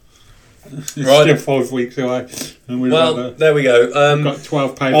 It's Right. still 5 weeks away. And we've Well, there we go. got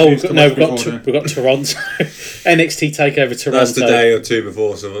 12 pay Oh, views to no, watch we've got before then. we've got Toronto, NXT Takeover Toronto. That's the day or two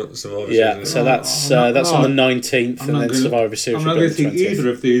before Survivor Yeah, Series. so that's I'm not- that's on the 19th, I'm and not then gonna- Survivor Series. I'm will not be going to on the see 20th. either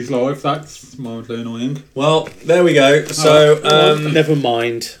of these live. That's mildly annoying. Well, there we go. So, Never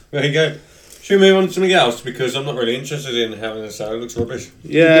mind. there you go. Should we move on to something else? Because I'm not really interested in Hell in a Cell. It looks rubbish.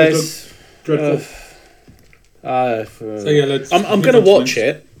 Yeah, It it's, Dreadful. So yeah, let's. I'm move going on to watch next.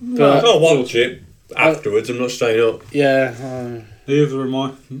 it, but I'll watch it afterwards. I'm not staying up. yeah, Neither am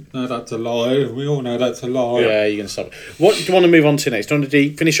I. No, that's a lie. We all know that's a lie. yeah, you're going to stop. What do you want to move on to next? Do you want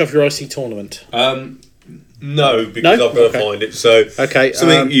to finish off your IC tournament? No, because No? I've got to Okay. find it. So, Okay,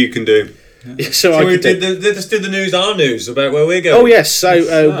 something you can do. so I Shall we could do. let's do the news, our news, about where we're going. Oh yes,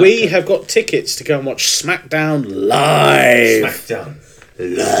 so we have got tickets to go and watch SmackDown live. SmackDown.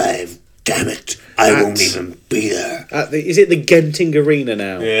 Live. Damn it. I At- won't even be there. Is it the Genting Arena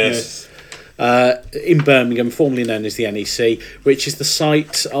now? Yes. In Birmingham, formerly known as the NEC, which is the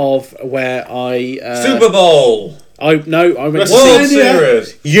site of where I Super Bowl. I went to World see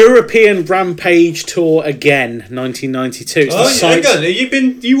Series. European Rampage Tour again, 1992. It's the Oh, site. hang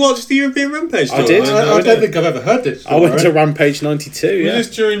on. You watched the European Rampage I tour? did. I don't think I've ever heard this. I went to story. Rampage 92. Yeah, Was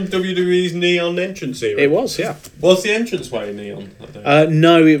this during WWE's Neon entrance era? it was. Yeah. What's the entranceway Neon? I don't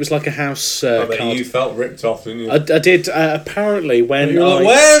No, it was like a house I bet card. you felt ripped off, didn't you? I did. Apparently, when you were like, I,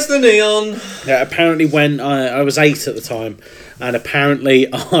 where's the Neon? apparently when I was 8 at the time, and apparently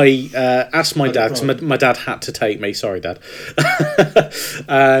I asked my dad. 'Cause my dad had to take me. Sorry, Dad.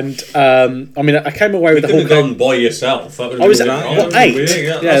 And I mean, I came away You with the couldn't whole. have gone by yourself. That would I was have at- been what, wrong. 8? Weird,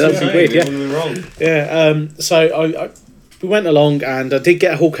 Yeah, that's that would be okay. weird, yeah. It wouldn't be wrong. Yeah. So we went along, and I did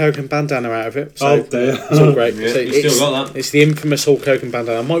get a Hulk Hogan bandana out of it. So Oh, dear. it's all great. Yeah, So you still it's, got that. It's the infamous Hulk Hogan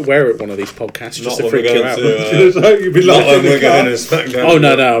bandana. I might wear it one of these podcasts just Not to when freak we're you going out. to. So you'd be Not like when in the we're going to car. SmackDown. Oh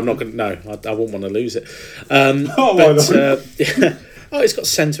no, I'm not going. No, I wouldn't want to lose it. Oh, why not? Oh, it's got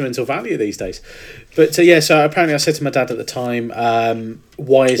sentimental value these days. But yeah, so apparently I said to my dad at the time,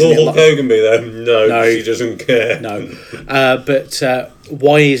 "Why isn't Will it Hulk like Hogan be there? No, No. he doesn't care. no?" But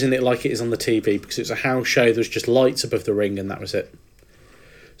why isn't it like it is on the TV? Because it was a house show. There was just lights above the ring, and that was it.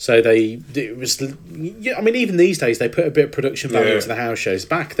 So it was. Yeah, I mean, even these days they put a bit of production value Yeah. into the house shows.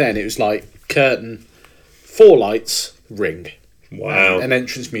 Back then, it was like curtain, 4 lights, ring. Wow. And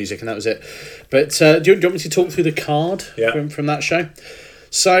entrance music, and that was it. But do you want me to talk through the card Yeah. from that show?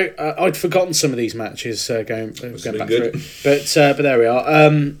 So I'd forgotten some of these matches going been back good. through it. But there we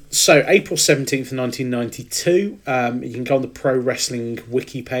are. So April 17th, 1992. You can go on the Pro Wrestling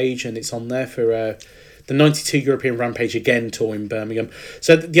Wiki page, and it's on there for the 92 European Rampage Again tour in Birmingham.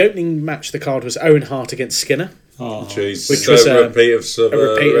 So the opening match of the card was Owen Hart against Skinner. Oh, Jeez. Which So was a repeat of A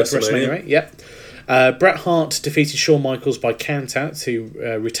repeat of WrestleMania. WrestleMania 8, yep. Bret Hart defeated Shawn Michaels by countout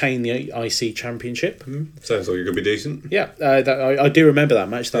to retain the IC Championship. Sounds like it could be decent. Yeah, I do remember that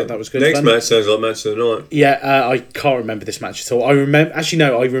match. That was good Next fun. match sounds like match of the night. Yeah, I can't remember this match at all. I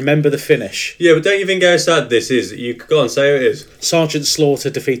remember the finish. Yeah, but don't you think how sad this is? You go on, say who it is. Sergeant Slaughter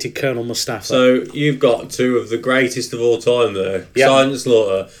defeated Colonel Mustafa. So you've got two of the greatest of all time there, Yeah. Sergeant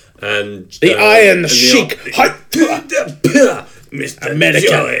Slaughter and The Iron and the- Sheik. Mr. American.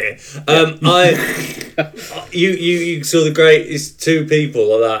 Joey. You saw the greatest two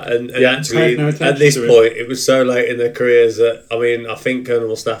people like that, and Yeah. actually Paid no attention at this to it. point it was so late in their careers that I think Colonel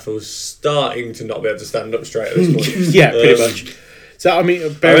Mustafa was starting to not be able to stand up straight at this point. Yeah, pretty much. So I mean, I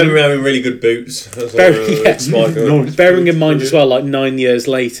remember him having really good boots. Bearing in mind as well, like 9 years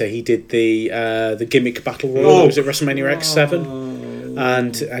later, he did the gimmick battle royal. Was it WrestleMania X7?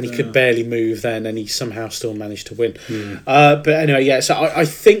 And he could barely move then, and he somehow still managed to win. But anyway, yeah. So I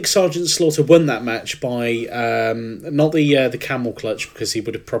think Sergeant Slaughter won that match by not the camel clutch, because he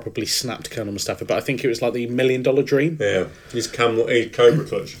would have probably snapped Colonel Mustafa, but I think it was like the $1 Million Dream. Yeah, he's Cobra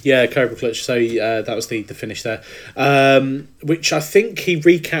Clutch. Yeah, Cobra Clutch. So that was the finish there, which I think he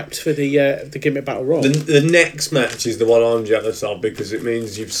recapped for the gimmick battle royal. The next match is the one I'm jealous of, because it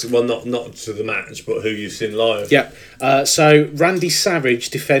means not to the match, but who you've seen live. Yeah. So Randy Savage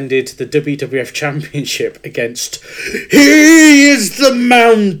defended the WWF Championship against He is the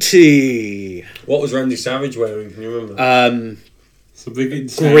Mountie. What was Randy Savage wearing? Can you remember?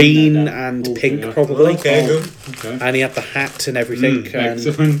 Green and pink, probably. Okay, good. Okay. And he had the hat and everything. And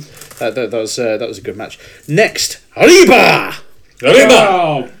Excellent. that was a good match. Next, Arriba!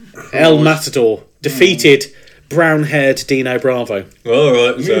 Oh, El Matador defeated brown-haired Dino Bravo. All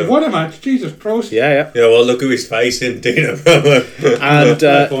right. So. what a match! Jesus Christ. Yeah. Yeah, well, look who he's facing, Dino Bravo. And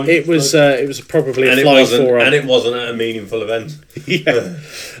Fair point. it was probably a and flying forearm. it wasn't at a meaningful event. Yeah.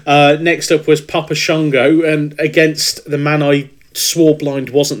 Next up was Papa Shango, and against the man I swore blind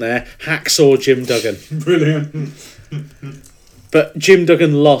wasn't there, Hacksaw Jim Duggan. Brilliant. But Jim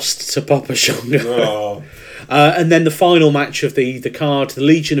Duggan lost to Papa Shango. Oh. And then the final match of the card, the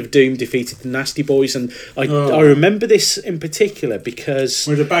Legion of Doom defeated the Nasty Boys, and I remember this in particular because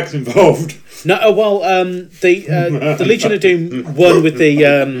With the bags involved. the Legion of Doom won with the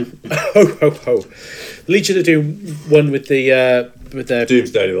Legion of Doom won with their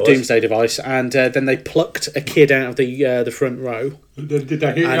Doomsday device, and then they plucked a kid out of the front row Did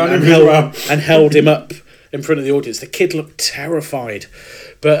they hit on and him as well? held him up in front of the audience. The kid looked terrified.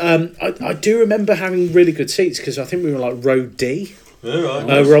 But I do remember having really good seats, because I think we were like row D. Yeah,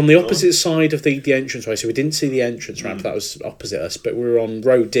 right. We're on the opposite side of the entranceway, so we didn't see the entrance ramp. That was opposite us, but we were on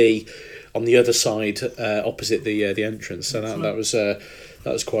row D, on the other side, opposite the entrance. So that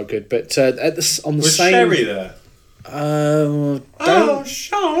was quite good. But on the Was same. Sherry there?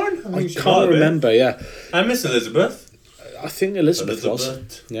 Sean. I can't remember. Yeah, And Miss Elizabeth. I think Elizabeth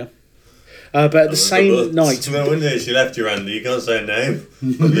was. Yeah. But at the same night, No wonder she left you, Randy. You can't say her name.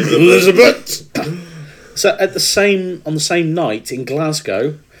 Elizabeth. So on the same night in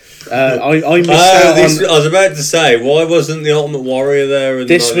Glasgow, I missed out on. I was about to say, why wasn't the Ultimate Warrior there? And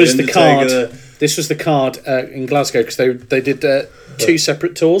This was the card. Undertaker This was the card in Glasgow, because they did two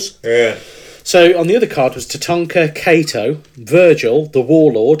separate tours. there? Yeah, So on the other card was Tatanka, Kato, Virgil, the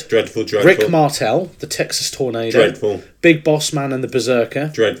Warlord, dreadful. Rick Martel, the Texas Tornado, Dreadful. Big Boss Man and the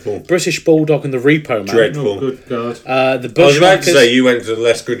Berserker, Dreadful. British Bulldog and the Repo Man, Dreadful. Oh, good God. the I was about to Bushwhackers. say you went to the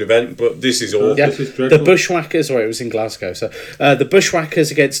less good event, but this is awful. Yeah, This is the dreadful. Bushwhackers. It was in Glasgow. So the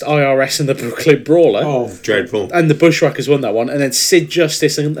Bushwhackers against IRS and the Brooklyn Brawler. Oh, Dreadful. And the Bushwhackers won that one, and then Sid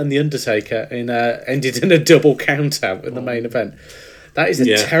Justice and the Undertaker ended in a double count out in the main event. That is a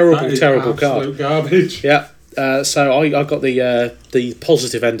Yeah. terrible, that is terrible absolute card. garbage. Yeah. So I got the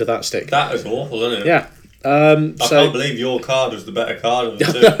positive end of that stick. That is awful, isn't it? Yeah. I So can't believe your card was the better card of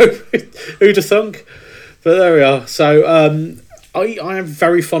the two. who'd have thunk? But there we are. So I have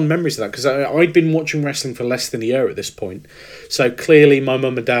very fond memories of that, because I'd been watching wrestling for less than a year at this point. So clearly my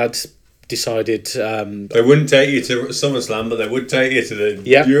mum and dad decided. They wouldn't take you to SummerSlam, but they would take you to the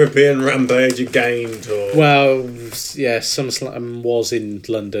Yep. European Rampage again tour. Well, yeah, SummerSlam was in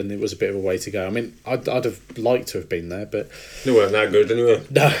London. It was a bit of a way to go. I mean, I'd have liked to have been there, but They weren't that good anyway.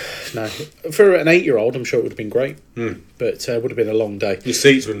 no. For an 8-year-old, I'm sure it would have been great, but it would have been a long day. Your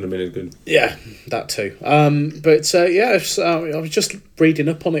seats wouldn't have been as good. Yeah, that too. But yeah, I was just reading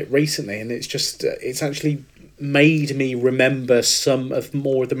up on it recently, and it's actually made me remember some of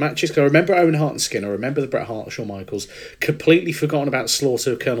more of the matches. 'Cause I remember Owen Hart and Skinner, I remember the Bret Hart, Shawn Michaels. Completely forgotten about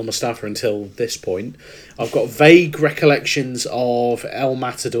Slaughter, Colonel Mustafa until this point. I've got vague recollections of El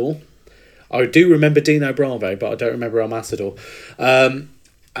Matador. I do remember Dino Bravo, but I don't remember El Matador.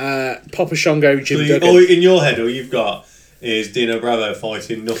 Papa Shango, Jim Duggan. in your head, all you've got is Dino Bravo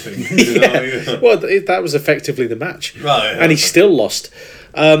fighting nothing. Yeah. Well, that was effectively the match. Right. And he still lost.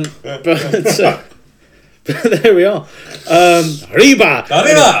 But there we are. Arriba!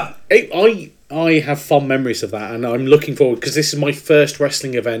 Arriba! I have fond memories of that, and I'm looking forward, because this is my first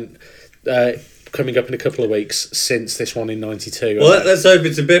wrestling event coming up in a couple of weeks since this one in 92. Well, let's hope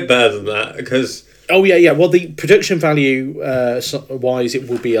it's a bit better than that, because Oh yeah. Well, the production value wise, it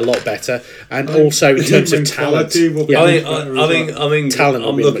will be a lot better, and also in terms of talent. Yeah. I think Talent will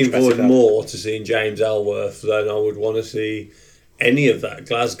I'm be looking much better forward then. more to seeing James Ellsworth than I would want to see any of that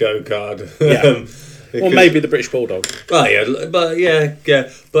Glasgow card. Yeah. Or maybe the British Bulldog. Oh yeah, but yeah.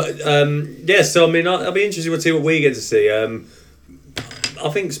 So I mean, I'll be interested to see what we get to see. I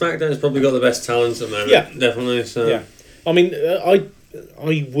think SmackDown's probably got the best talent at the moment. Yeah. Definitely. So. Yeah. I mean, I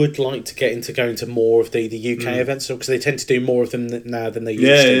would like to get into going to more of the UK events because they tend to do more of them now than they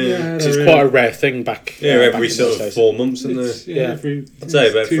used to. Yeah, Because it's quite a rare thing back. Every back in sort those of days. 4 months, isn't it? Yeah, I'd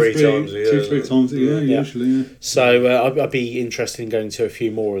say about 3 times a year. 2-3 times a year, usually. Yeah. So I'd be interested in going to a few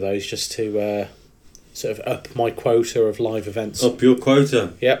more of those just to sort of up my quota of live events. Up your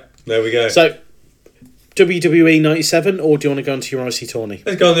quota. Yep. There we go. So WWE 97, or do you want to go into your IC tourney?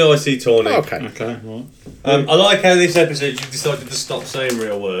 Let's go on the IC tourney. Okay. Okay, right. I like how this episode you decided to stop saying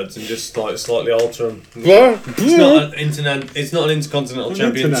real words and just like slightly alter them. It's not an intercontinental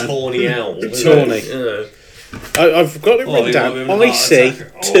champion internet. tourney out. Tourney. Yeah. I've got it written down. might be having a heart IC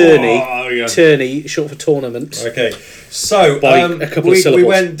attack. tourney. Oh, there we go. Tourney, short for tournament. Okay, so By a couple of we syllables.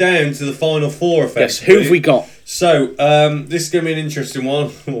 went down to the final four. Yes. Effectively. Who have we got? So this is going to be an interesting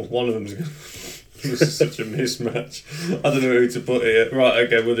one. Well, one of them's going to. This is such a mismatch. I don't know who to put here. Right,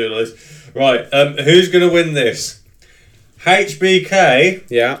 okay, we'll do it like this. Right, who's going to win this? HBK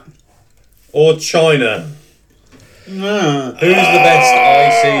Yeah. or China? Ah, Who's the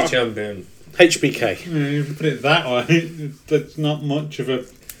best IC champion? HBK. if you put it that way, that's not much of a...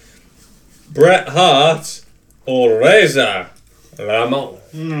 Bret Hart or Razor Ramon?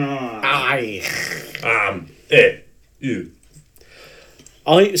 Aye. You.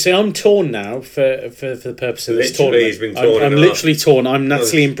 I'm torn now for the purpose of this Literally, tournament. he's been torn I'm in literally torn. I'm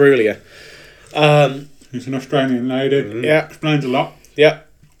Natalie Imbruglia. It's an Australian lady. Yeah. Explains a lot. Yeah.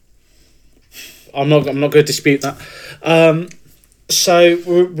 I'm not going to dispute that. So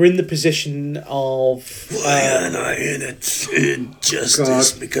we're in the position of Why am I in it?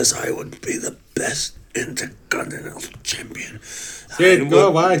 Injustice because I would be the best intercontinental champion. Sid, go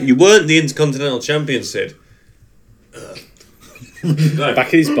away. You weren't the Intercontinental Champion, Sid. No.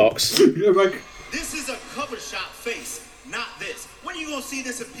 back in his box. You're like, This is a cover shot face, not this. When are you gonna see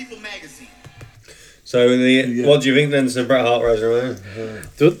this in People magazine? So, what do you think then, Sir Bret Hart, Razor?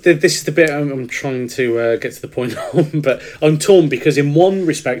 This is the bit I'm trying to get to the point on, but I'm torn because in one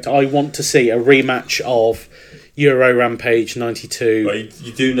respect I want to see a rematch of Euro Rampage 92. Well,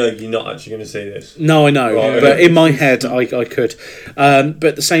 you do know you're not actually going to see this. No, I know, Right, but okay. in my head I could. But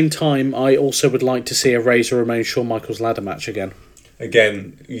at the same time, I also would like to see a Razor Ramon Shawn Michaels ladder match again.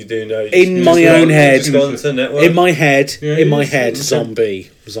 Again, you do know. In my own head. Network. In my head, Yeah,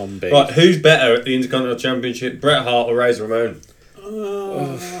 zombie. Right, who's better at the Intercontinental Championship, Bret Hart or Razor Ramon?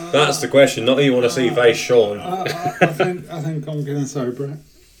 That's the question. Not who you want to see face Shawn. I think I'm going to say Brett.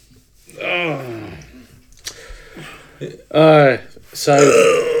 So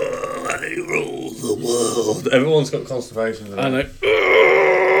I rule the world. Everyone's got constipation. I know.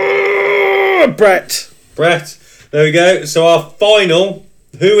 Brett. Brett. There we go. So our final.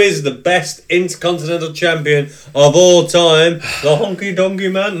 Who is the best Intercontinental Champion of all time? The Honky Donkey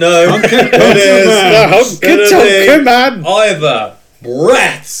Man? No. It is Honky Tonk Man. either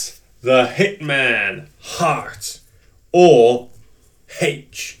Bret the Hitman Hart or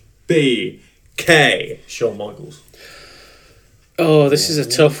HBK Shawn Michaels. Oh, this is a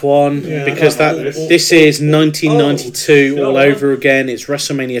tough one because I like this. this is 1992 Oh, all sure. over again. It's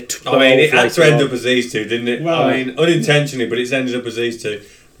WrestleMania 12. I mean, it had to later end on. up as these two, didn't it? Well- I mean, unintentionally, but it's ended up as these two.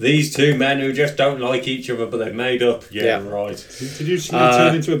 These two men who just don't like each other, but they've made up. Yeah, Yeah. right. Did you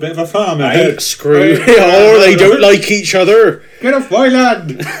turn into a bit of a farmer? Screw or they don't like each other. Get off my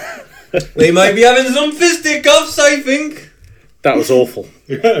land! They might be having some fisticuffs, I think. That was awful.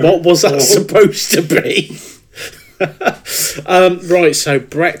 What was that supposed to be? Right, so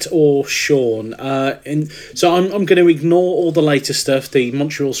Brett or Shawn. So I'm going to ignore all the later stuff, the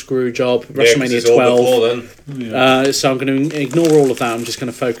Montreal Screwjob, WrestleMania 12. So I'm going to ignore all of that. I'm just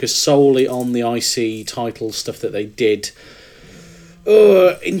going to focus solely on the IC title stuff that they did.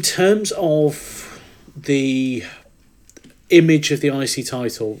 In terms of the image of the IC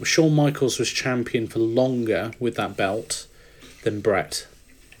title, Shawn Michaels was champion for longer with that belt than Brett.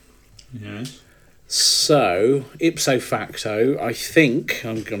 Yes. So, ipso facto, I think,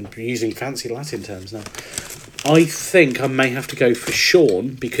 I'm using fancy Latin terms now, I think I may have to go for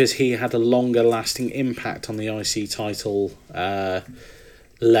Shawn because he had a longer lasting impact on the IC title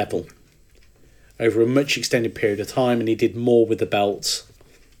level over a much extended period of time, and he did more with the belts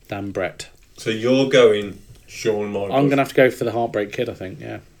than Brett. So you're going Shawn Michaels. I'm going to have to go for the Heartbreak Kid, I think,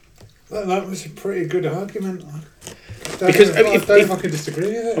 yeah. That was a pretty good argument. Because I don't know if I can disagree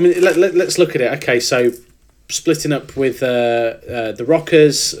with it. I mean, let's look at it. Okay, so splitting up with the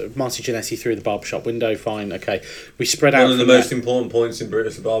Rockers. Marty Jannetty through the barbershop window. Fine, okay. We spread out. One of the from most there. important points in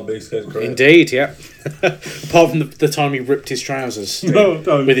British Barbecue's career. Indeed, yeah. Apart from the time he ripped his trousers No,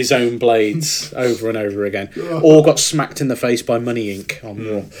 don't. with his own blades over and over again, or got smacked in the face by Money Inc. on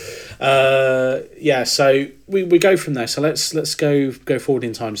Raw. Yeah, so we go from there. So let's go forward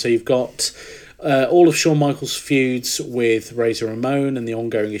in time. So you've got all of Shawn Michaels' feuds with Razor Ramon and the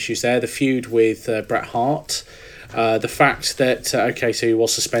ongoing issues there. The feud with Bret Hart. The fact that, so he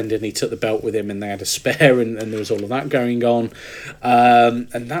was suspended and he took the belt with him and they had a spare and there was all of that going on.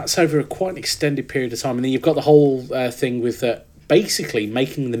 And that's over a quite extended period of time. And then you've got the whole thing with basically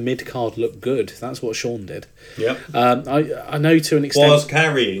making the mid-card look good. That's what Shawn did. Yep. I know to an extent... Was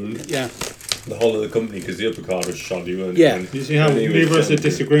carrying Yeah. the whole of the company because the upper card was shoddy, weren't Yeah. it? You see how neither of us are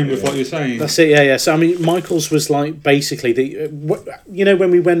disagreeing with what you're saying? That's it, yeah. So, I mean, Michaels was like basically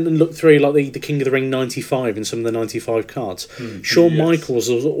when we went and looked through like the King of the Ring 95 and some of the 95 cards, Shawn Michaels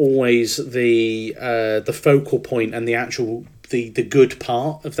was always the focal point and the actual the good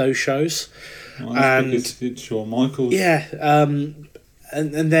part of those shows. Well, and it's Shawn Michaels. yeah, and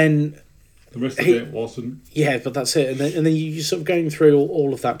then. The rest of it wasn't. Yeah, but that's it. And then you're sort of going through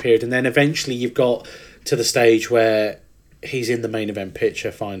all of that period. And then eventually you've got to the stage where he's in the main event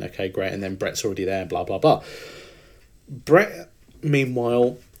picture. Fine, okay, great. And then Bret's already there, blah, blah, blah. Bret,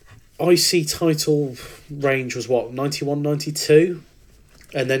 meanwhile, IC title range was what, 91, 92?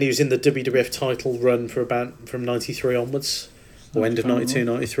 And then he was in the WWF title run from 93 onwards. Or end of 92,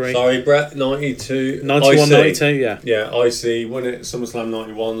 93. Sorry, Bret, 92. 91, IC. 92, yeah. Yeah, IC won it at SummerSlam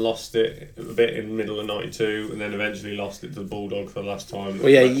 91, lost it a bit in the middle of 92, and then eventually lost it to the Bulldog for the last time. Well,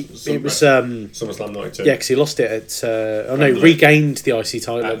 yeah, it was... SummerSlam 92. Yeah, because he lost it at... Wembley. regained the IC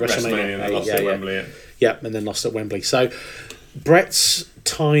title at WrestleMania. WrestleMania. They lost at Wembley. Yeah, and then lost at Wembley. So Bret's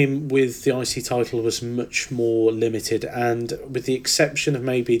time with the IC title was much more limited, and with the exception of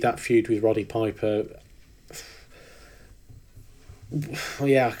maybe that feud with Roddy Piper...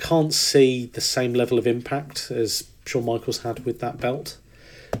 Yeah, I can't see the same level of impact as Shawn Michaels had with that belt.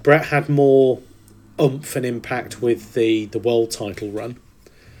 Bret had more oomph and impact with the world title run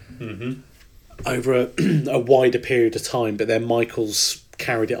over a wider period of time, but then Michaels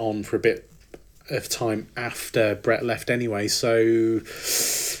carried it on for a bit of time after Bret left anyway, so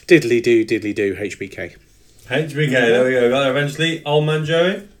diddly do, HBK. HBK, there we go. Got there eventually. Old Man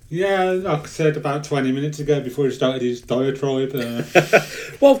Joey. Yeah, like I said about 20 minutes ago before he started his diatribe.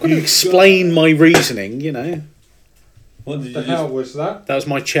 Well, I've got to explain my reasoning, you know. What did the hell was that? That was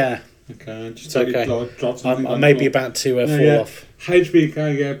my chair. Okay, I just It's thought okay. he'd dropped something. I may be about to fall off.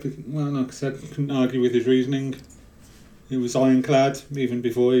 HBK, yeah, well, like I said, couldn't argue with his reasoning. It was ironclad, even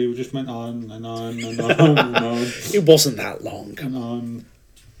before he just went on and on and on and on It wasn't that long. and on.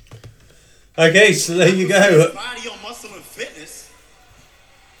 Okay, so there you go. Body on muscle and fitness.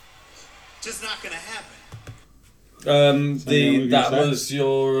 Just not gonna happen. That was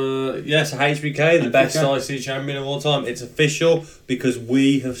your HBK, the best IC champion of all time. It's official because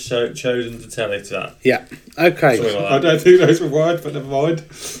we have chosen to tell it that. Yeah. Okay. Something like I that. don't think those were wide, but never mind.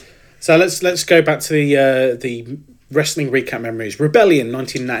 So let's go back to the wrestling recap memories. Rebellion,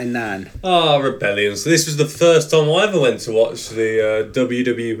 1999. Ah, Rebellion. So this was the first time I ever went to watch the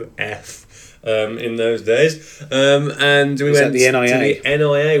WWF. In those days, and we went that the NIA? to the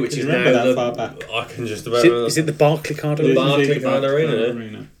NIA, which Can is you now remember that the, far back? I can just about. Is it the Barclaycard The Arena? Barclaycard Arena.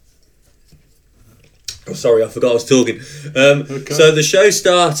 Arena. Oh, sorry, I forgot I was talking. So the show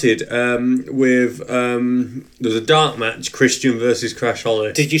started with there was a dark match: Christian versus Crash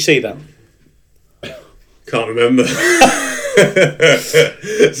Holly. Did you see that? Can't remember.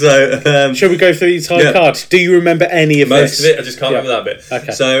 So Shall we go through the entire yeah. card? Do you remember any of most this? of it, I just can't remember that bit.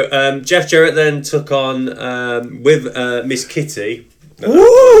 Okay. So Jeff Jarrett then took on with Miss Kitty.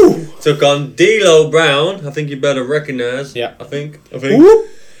 Woo! Took on D'Lo Brown. I think you better recognise. Yeah. I think. Woo!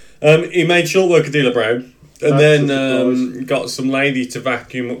 He made short work of D'Lo Brown, and That's a then surprise. got some lady to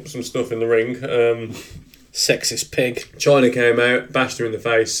vacuum up some stuff in the ring. Sexist pig. China came out, bashed her in the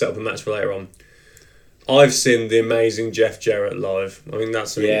face, set up a match for later on. I've seen the amazing Jeff Jarrett live. I think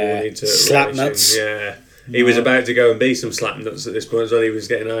that's something Yeah. we need to Slap mention. nuts. Yeah. He was about to go and be some slap nuts at this point as well. He was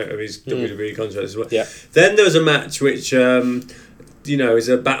getting out of his WWE contract as well. Yeah. Then there was a match which, is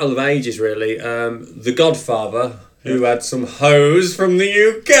a battle of ages really. The Godfather, who had some hoes from the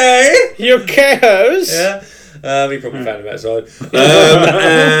UK. Your chaos. Yeah. He probably found him outside.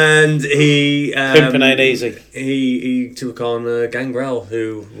 And he... Pimpin' ain't easy. He took on Gangrel,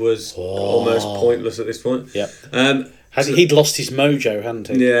 who was almost pointless at this point. Yep. He'd lost his mojo, hadn't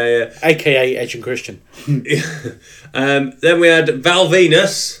he? Yeah. AKA Edge and Christian. Then we had Val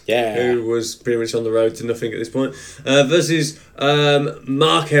Venus, Yeah. who was pretty much on the road to nothing at this point, versus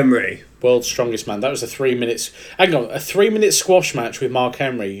Mark Henry. World's Strongest Man. That was a 3 minutes. Hang on, a 3-minute squash match with Mark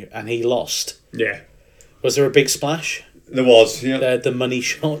Henry, and he lost. Yeah, Was there a big splash? there was. Yeah. The money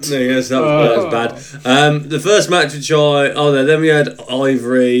shot. Yes, that was bad. The first match which then we had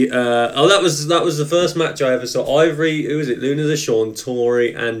Ivory. That was the first match I ever saw. Ivory, who was it? Luna the Shawn,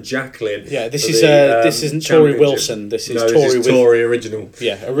 Tori, and Jacqueline. Yeah, this for isn't Tori championship. Wilson. This is No, Tori this is with Tori original.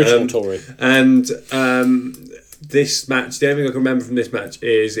 Yeah, original Tori. And this match, the only thing I can remember from this match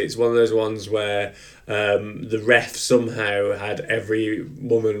is it's one of those ones where the ref somehow had every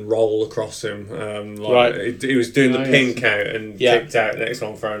woman roll across him. Right. He was doing the Nice. pin count and Yeah. kicked out. Next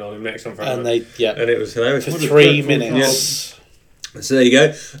one thrown on him. Next one thrown on And him. And it was hilarious. for What a 3 dreadful minutes. So there you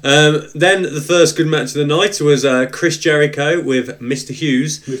go. Then the first good match of the night was Chris Jericho with Mr.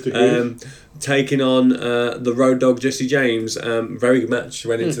 Hughes. Mr. Hughes. Taking on the Road Dogg Jesse James. Very good match.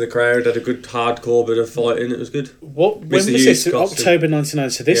 Went into the crowd, had a good hardcore bit of fighting. It was good. When Mr. was Hughes this? costume. October 99.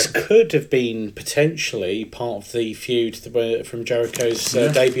 So this Yeah. could have been potentially part of the feud from Jericho's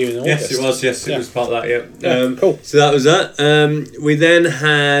debut in August. Yes, it was. Yes, it Yeah. was part of that. Yeah. Yeah, cool. So that was that. We then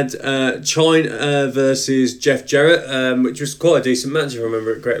had China versus Jeff Jarrett, which was quite a decent match if I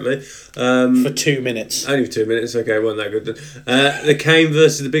remember it correctly. For 2 minutes. Only for 2 minutes. Okay, wasn't that good then. The Kane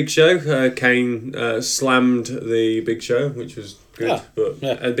versus the Big Show. Kane slammed the Big Show, which was good. Ah, but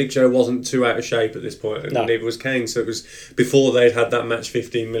yeah. and Big Show wasn't too out of shape at this point, and No. neither was Kane. So it was before they'd had that match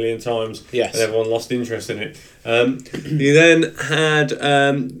 15 million times, Yes. and everyone lost interest in it. You then had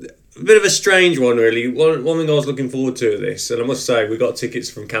a bit of a strange one, really. One thing I was looking forward to this, and I must say, we got tickets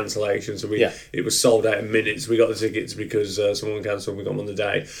from cancellation, so it was sold out in minutes. We got the tickets because someone cancelled, we got them on the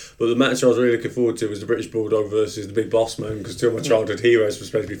day. But the match I was really looking forward to was the British Bulldog versus the Big Boss Man, because two of my childhood heroes were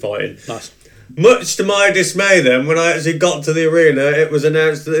supposed to be fighting. Nice. Much to my dismay, then, when I actually got to the arena, it was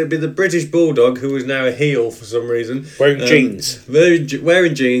announced that it'd be the British Bulldog, who is now a heel for some reason. Wearing jeans.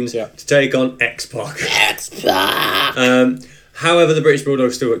 Wearing jeans Yeah. to take on X-Pac. However, the British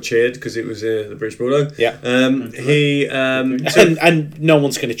Bulldog still got cheered because it was the British Bulldog. Yeah. He And no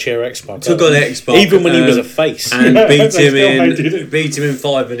one's going to cheer X-Pac. took on X-Pac. Even when he was a face. and They still hated him. beat him in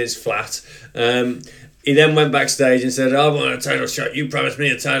 5 minutes flat. He then went backstage and said, "I want a title shot. You promised me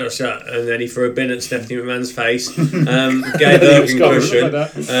a title shot." And then he threw a bin at Stephanie McMahon's face, gave her a concussion,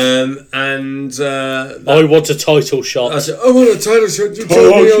 I want a title shot. I said, "I want a title shot. You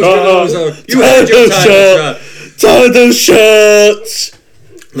told me I was going to. You had your Title title shot. shot." Title shots!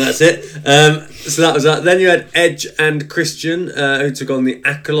 That's it. So that was that. Then you had Edge and Christian, who took on the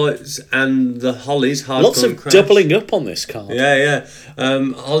Acolytes and the Hollies. Lots of doubling up on this card. Yeah.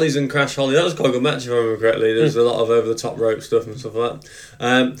 Hollies and Crash Holly. That was quite a good match if I remember correctly. There was a lot of over the top rope stuff and stuff like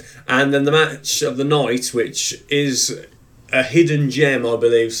that. And then the match of the night, which is a hidden gem, I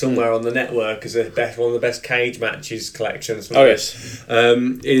believe, somewhere on the network as one of the best cage matches collections. Oh, yes.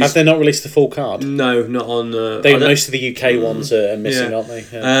 Have they not released the full card? No, not on. Most of the UK ones are missing, yeah. aren't they?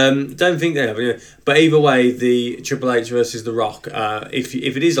 Yeah. Don't think they have. Yeah. But either way, the Triple H versus The Rock. If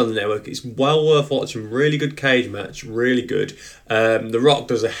it is on the network, it's well worth watching. Really good cage match. Really good. The Rock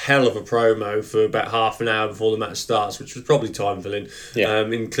does a hell of a promo for about half an hour before the match starts, which was probably time filling. Yeah.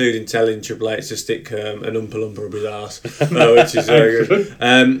 Including telling Triple H to stick an Oompa Loompa up his arse, which is very good.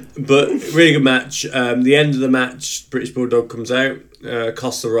 But really good match. The end of the match, British Bulldog comes out.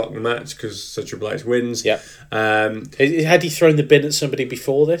 Costs The Rock the match because Triple H wins. Yeah. Had he thrown the bin at somebody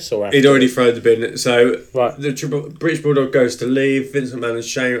before this or after? He'd already thrown the bin. So Right. the British Bulldog goes to leave. Vince McMahon and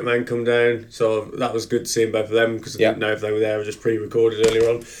Shane McMahon come down. So that was good seeing both of them because I didn't know if they were there or just pre-recorded earlier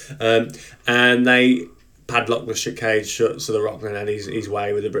on. And they padlocked the cage shut so The Rock then had his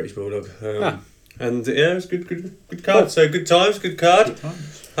way with the British Bulldog. And yeah, it was good card. Cool. So good times, good card.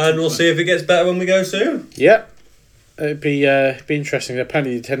 And we'll see if it gets better when we go soon. Yeah. It'd be interesting.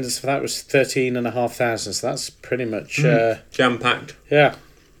 Apparently, the attendance for that was 13,500. So that's pretty much Jam packed.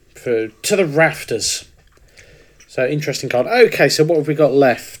 to the rafters. So interesting card. Okay, so what have we got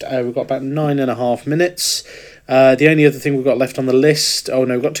left? We've got about 9.5 minutes. The only other thing we've got left on the list. Oh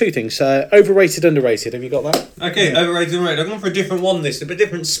no, we've got two things. Overrated, underrated. Have you got that? Okay, overrated and rated. I've gone for a different one a bit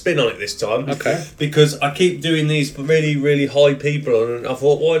different spin on it this time. Okay. Because I keep doing these for really, really high people, and I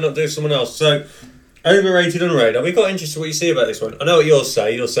thought, why not do someone else? So, overrated, underrated. I'll be quite interested in what you see about this one. I know what you'll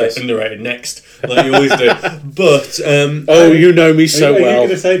say. You'll say underrated next, like you always do. But you know me so Are you well. going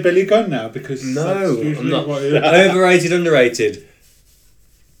to say Billy Gunn now? Because no, that's I'm usually not. what it is. Overrated, underrated.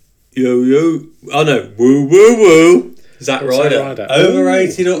 Yo. Oh no, woo. Is that Zack right? Ryder.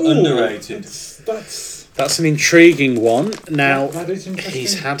 Overrated or underrated? That's That's an intriguing one. Now, That is interesting.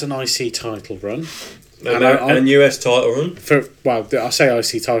 he's had an IC title run. And US title run. I say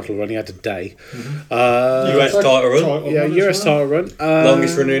IC title run, he had a day. US title run. Yeah, US title run.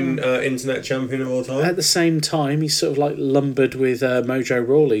 Longest running internet champion of all time. At the same time, he's sort of like lumbered with Mojo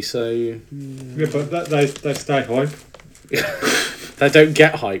Rawley, so Yeah, but they stay hype. they don't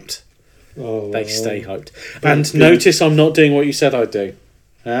get hyped. Oh, They stay hyped. And notice I'm not doing what you said I'd do.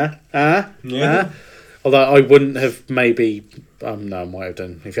 Yeah. Although I wouldn't have maybe... no, I might have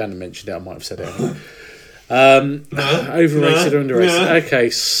done. If you hadn't mentioned it, I might have said it. Overrated or underrated? Okay,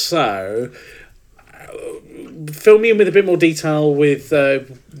 so... fill me in with a bit more detail with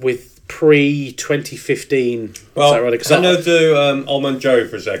pre-2015. Well, right? 'Cause I'm going to do Old Man Joe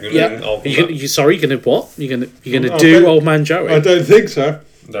for a second. Yeah. Then I'll You're going to what? You're going to I do don't- Old Man Joey? I don't think so.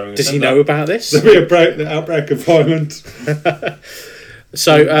 Does he know about this? There'll be an outbreak of violence.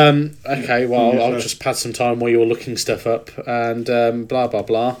 So, okay, well, I'll just pad some time while you're looking stuff up and blah, blah,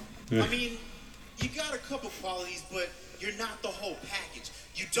 blah. I mean, you got a couple qualities, but you're not the whole package.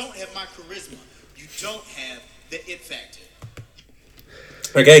 You don't have my charisma. You don't have the it factor.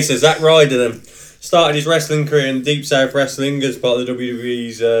 Okay, so Zack Ryder then started his wrestling career in Deep South Wrestling as part of the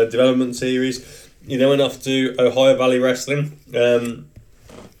WWE's development series. He then went off to Ohio Valley Wrestling.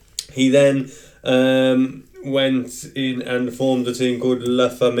 He then went in and formed a team called La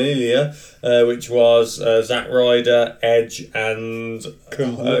Familia, which was Zack Ryder, Edge, and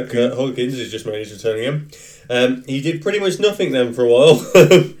Kurt Hawkins, who's just made his return again. He did pretty much nothing then for a while.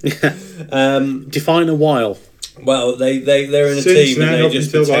 Define a while. Well, they're in a Since team then, and up they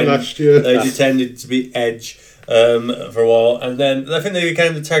just until like last year. pretended to be Edge for a while, and then I think they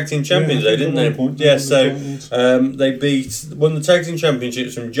became the tag team champions, though, didn't they? They won the tag team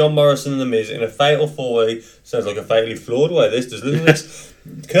championships from John Morrison and The Miz in a fatal 4-way. Sounds like a fatally flawed way. This doesn't it?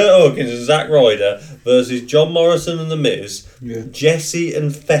 Kurt Hawkins and Zack Ryder versus John Morrison and The Miz, Jesse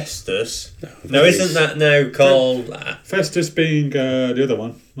and Festus. Now, isn't that now called Festus being the other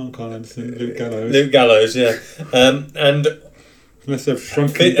one, not Carl Anderson, Luke Gallows. Luke Gallows? Yeah, and. Unless they've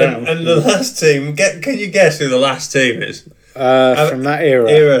shrunk him down. And the last team, can you guess who the last team is? From that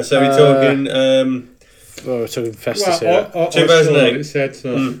era. So we're talking... we're talking Festus here. 2008. It said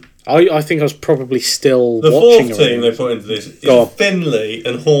so. I think I was probably still The watching fourth team they put into this Go on. is Finlay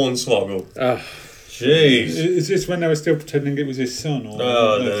and Hornswoggle. Jeez. Is this when they were still pretending it was his son? Or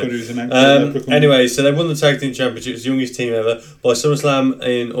Oh, they no. thought he was an actor? Anyway, so they won the tag team championships, youngest team ever. By SummerSlam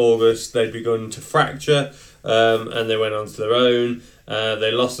in August, they'd begun to fracture, and they went on to their own.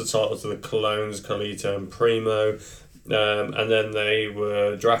 They lost the title to the Clones, Carlito and Primo, and then they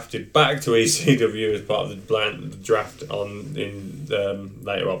were drafted back to ECW as part of the draft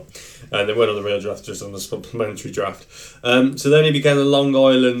later on. And they went on the real draft, just on the supplementary draft. So then he became the Long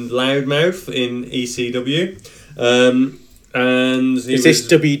Island Loudmouth in ECW. And he Is this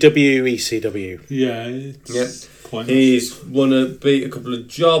WWECW? Yeah, it's quite He's beat a couple of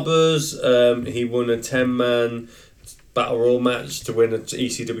jobbers. He won a 10-man Battle Royal match to win an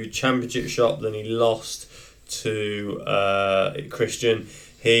ECW championship shot. Then he lost to Christian.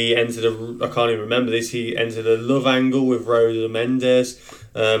 He entered I can't even remember this. He entered a love angle with Rosa Mendez.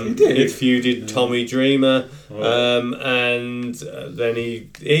 He did? He feuded Tommy Dreamer. And then he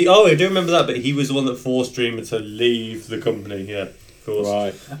I do remember that, but he was the one that forced Dreamer to leave the company. Yeah, of course.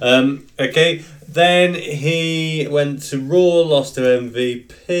 Right. Okay. Then he went to Raw, lost to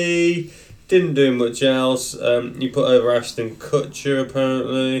MVP. Didn't do much else. He put over Ashton Kutcher,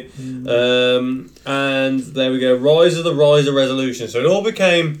 apparently. And there we go. Rise of the Riser Resolution. So it all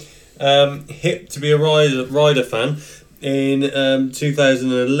became hip to be a Rider fan in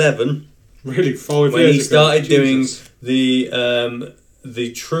 2011. really 5 When years he ago. started Jesus. doing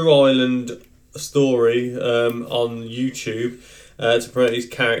the True Island story on YouTube to promote his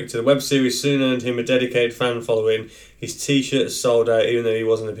character. The web series soon earned him a dedicated fan following. His t-shirts sold out even though he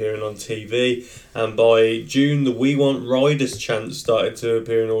wasn't appearing on TV. And by June, the We Want Riders chant started to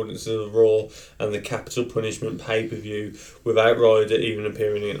appear in audiences of Raw and the Capital Punishment pay-per-view without Ryder even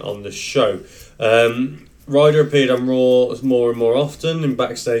appearing on the show. Ryder appeared on Raw more and more often in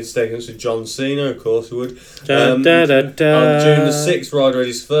backstage statements with John Cena, of course he would. On June the 6th, Ryder had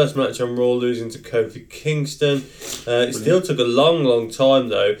his first match on Raw, losing to Kofi Kingston. It still took a long time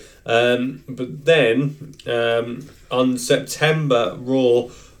though. But then on September, Raw,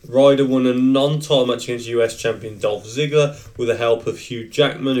 Ryder won a non-title match against US champion Dolph Ziggler with the help of Hugh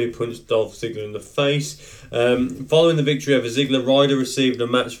Jackman, who punched Dolph Ziggler in the face. Following the victory over Ziggler, Ryder received a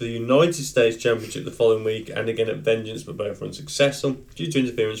match for the United States Championship the following week and again at Vengeance, but both were unsuccessful due to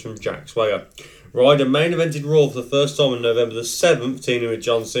interference from Jack Swagger. Ryder main evented Raw for the first time on November the 7th, teaming with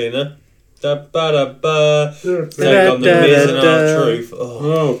John Cena. Da-ba-da-ba. Take on the Miz and R-Truth.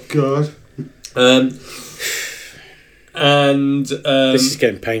 Oh, God. This is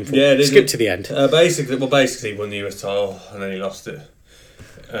getting painful. Yeah, it is. Skip to the end. Basically, he won the US title and then he lost it.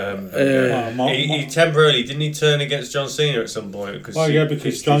 He temporarily didn't he turn against John Cena at some point? Because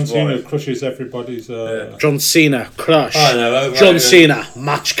John Cena crushes everybody's. John Cena crush. I know. John Cena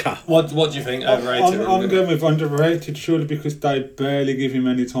matchka. What do you think? Overrated? I'm going with underrated, surely, because they barely give him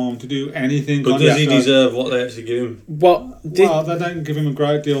any time to do anything. But does he deserve what they actually give him? Well, they don't give him a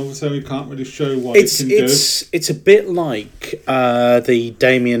great deal, so he can't really show what he can do. It's a bit like the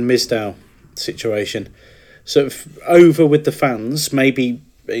Damien Mizdow situation. Sort of over with the fans, maybe.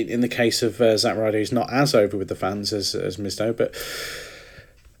 In the case of Zack Ryder, he's not as over with the fans as Mizdow, but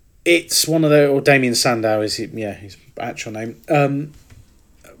it's one of the, or Damien Sandow is his actual name.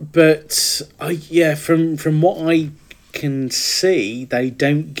 But from what I can see, they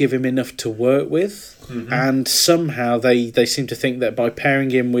don't give him enough to work with, and somehow they seem to think that by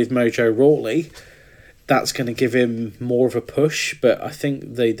pairing him with Mojo Rawley, that's going to give him more of a push. But I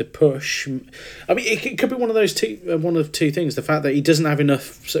think the push, I mean, it could be one of two things: the fact that he doesn't have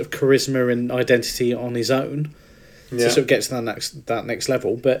enough sort of charisma and identity on his own to sort of get to that next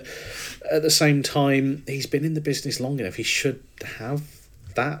level. But at the same time, he's been in the business long enough; he should have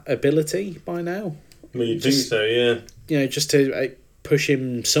that ability by now. Well, you think so, yeah. Just to push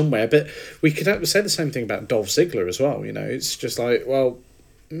him somewhere. But we could say the same thing about Dolph Ziggler as well. It's just like, well,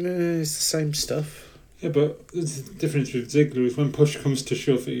 it's the same stuff. Yeah, but the difference with Ziggler is when push comes to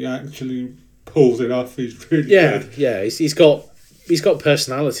shove, he actually pulls it off. He's really good. Yeah, he's got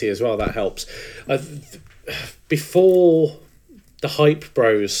personality as well. That helps. Before the Hype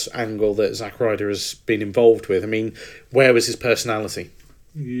Bros angle that Zack Ryder has been involved with, I mean, where was his personality?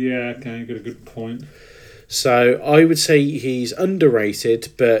 Yeah, okay, you got a good point. So I would say he's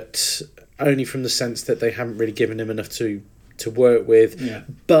underrated, but only from the sense that they haven't really given him enough to work with. Yeah.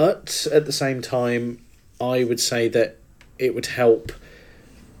 But at the same time, I would say that it would help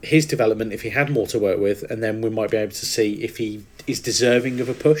his development if he had more to work with, and then we might be able to see if he is deserving of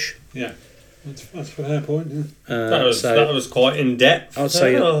a push. Yeah, that's a fair point. Yeah. That was quite in depth. I'd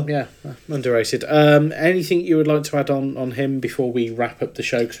say underrated. Anything you would like to add on him before we wrap up the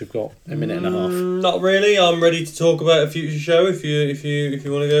show, because we've got a minute and a half. Not really. I'm ready to talk about a future show if you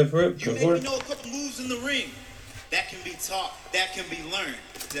want to go for it. You maybe know a couple moves in the ring that can be taught, that can be learned,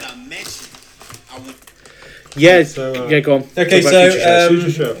 that I mentioned. Go on. Okay,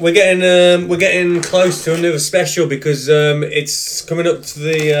 so we're getting close to another special because it's coming up to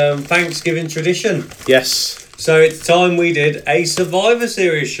the Thanksgiving tradition. Yes. So it's time we did a Survivor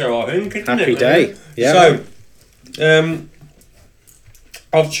Series show, I think. Happy day. Yeah. So,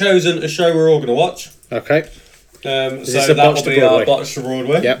 I've chosen a show we're all going to watch. Okay. So that will be our Botch to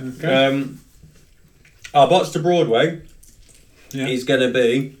Broadway. Yep. Okay. Our Botch to Broadway is going to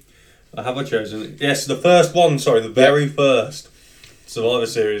be. Have I chosen? Yes, the first one. Sorry, the very first Survivor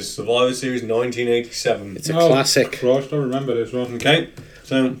Series 1987. It's a classic. Christ, I remember this one. Okay,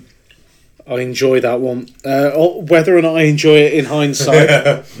 so I enjoy that one. Whether or not I enjoy it in hindsight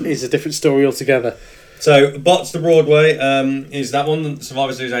is a different story altogether. So, Bots to Broadway is that one,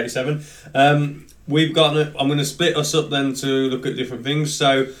 Survivor Series 87. We've got. I'm going to split us up then to look at different things.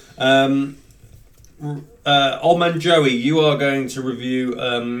 So, Old Man Joey, you are going to review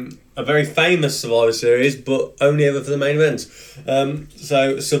a very famous Survivor Series, but only ever for the main event.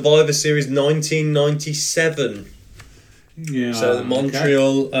 So, Survivor Series 1997. Yeah. So the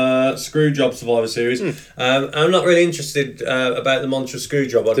Montreal Screwjob Survivor Series. I'm not really interested about the Montreal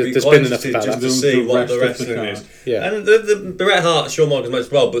Screwjob. I'd be quite interested just to see what the wrestling is. Yeah. And the Bret Hart, Shawn Michaels match as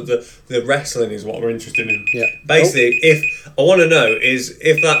well, but the wrestling is what we're interested in. Yeah. Basically, if I want to know is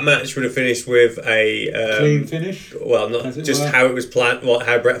if that match would have finished with a clean finish. Well, not just how it was planned,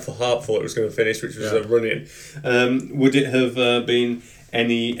 how Bret Hart thought it was going to finish, which was a run-in. Would it have been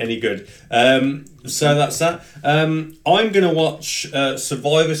any good? So that's that. I'm going to watch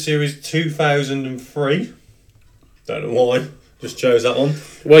Survivor Series 2003. Don't know why. Just chose that one.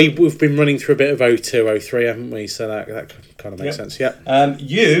 Well, we've been running through a bit of 02, 03, haven't we? So that kind of makes sense. Yeah.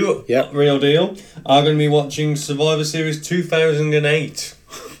 You, Real Deal, are going to be watching Survivor Series 2008.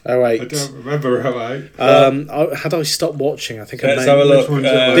 Oh wait, I don't remember how had I stopped watching? I think I Let's have a look.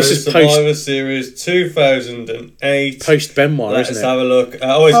 This is Survivor Series 2008. Post Benoit, Let's isn't it? have a look. It's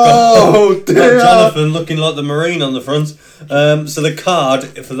got Jonathan looking like the Marine on the front. So the card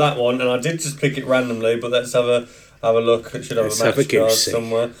for that one, and I did just pick it randomly, but let's have a look. It should have a match card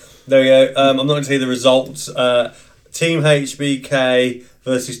somewhere. There we go. I'm not going to tell you the results. Team HBK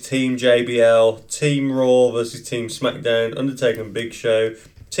versus Team JBL. Team Raw versus Team SmackDown. Undertaker and Big Show.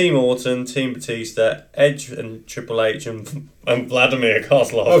 Team Orton, Team Batista, Edge and Triple H, and Vladimir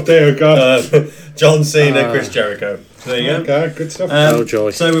Kozlov. Oh dear God. John Cena, Chris Jericho. So there you go. Okay, good stuff. Oh, joy.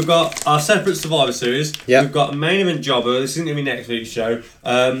 So we've got our separate Survivor Series. Yep. We've got a main event jobber. This isn't going to be next week's show.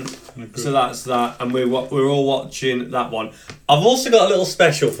 So that's that, and we're all watching that one. I've also got a little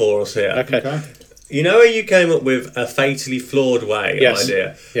special for us here. Okay. You know how you came up with a fatally flawed way Yes.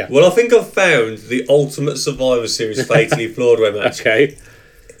 idea? Yeah. Well, I think I've found the ultimate Survivor Series fatally flawed way match. Okay.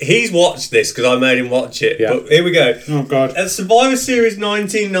 He's watched this because I made him watch it. Yeah. But here we go. Oh God. At Survivor Series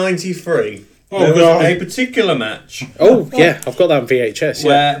 1993, Oh, there was God. a particular match Oh, yeah, I've got that on VHS. Yeah.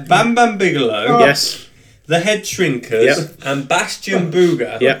 where Bam Bam Bigelow, Yes. the Head Shrinkers, Yeah. and Bastion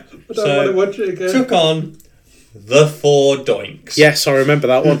Booger Yeah. I don't want to watch it again. took on the Four Doinks. Yes, I remember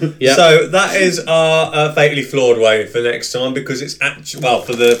that one. Yeah. So that is our fatally flawed way for next time because it's actually, well,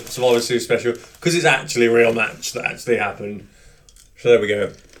 for the Survivor Series special, because it's actually a real match that actually happened. So there we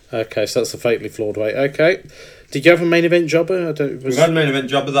go. Okay, so that's the fatally flawed way. Okay. Did you have a main event jobber? I don't. We've had a main event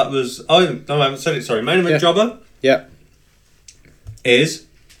jobber that was... Oh, no, I haven't said it, sorry. Main event Yeah. jobber Yeah. is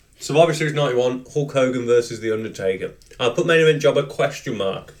Survivor Series 91, Hulk Hogan versus The Undertaker. I'll put main event jobber question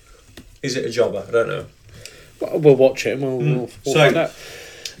mark. Is it a jobber? I don't know. Well, we'll watch it and we'll So- find out.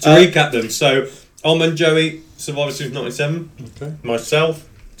 To recap them, so Almond Joey, Survivor Series 97. Okay. Myself,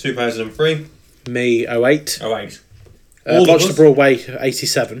 2003. Me, 08. 08. All of Watch the us. Brawl Way,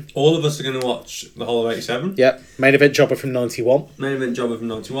 87. All of us are going to watch the whole of 87. Yeah. Main event jobber from 91. Main event jobber from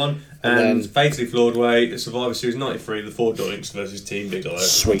 91. And And then- Fatally Flawed Way, Survivor Series 93, the Four Doinks versus Team Bigelow.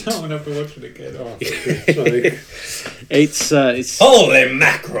 Sweet. I don't want to watch it again. Oh, sorry. It's Holy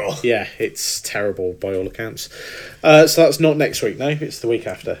mackerel! yeah, it's terrible by all accounts. So that's not next week, no, it's the week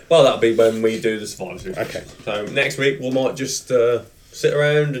after. Well, that'll be when we do the Survivor Series. Okay. So next week we might just sit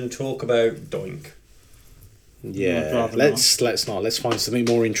around and talk about Doink. Yeah, I'd rather let's not. Let's find something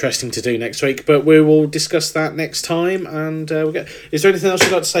more interesting to do next week. But we will discuss that next time. And we'll get. Is there anything else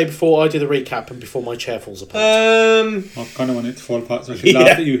you'd like to say before I do the recap and before my chair falls apart? I kind of want it to fall apart so I should laugh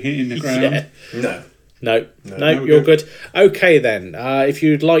at you hitting the ground. Yeah. No. No, No, you're we're good. Okay then, if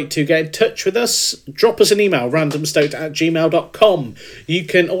you'd like to get in touch with us, drop us an email, randomstoked@gmail.com. You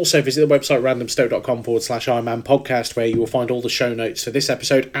can also visit the website randomstoked.com/Ironman podcast, where you will find all the show notes for this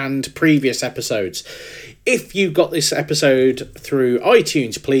episode and previous episodes. If you got this episode through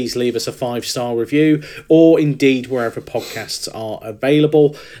iTunes, please leave us a 5-star review, or indeed wherever podcasts are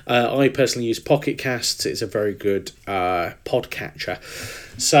available. I personally use Pocket Casts. It's a very good podcatcher.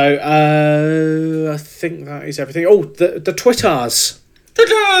 So I think that is everything. Oh, the Twitters.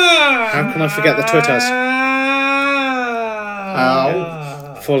 How can I forget the Twitters?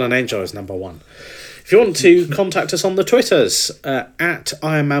 Fallen Angel is number 1. If you want to contact us on the Twitters, at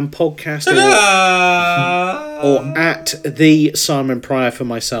Ironman Podcast or at the Simon Pryor for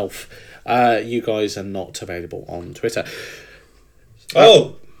myself. You guys are not available on Twitter.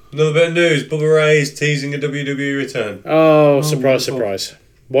 Oh, another bit of news. Bubba Ray's teasing a WWE return. Oh, surprise, surprise.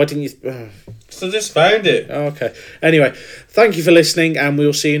 Why didn't you... So I just found it. Okay. Anyway, thank you for listening, and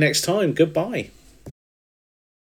we'll see you next time. Goodbye.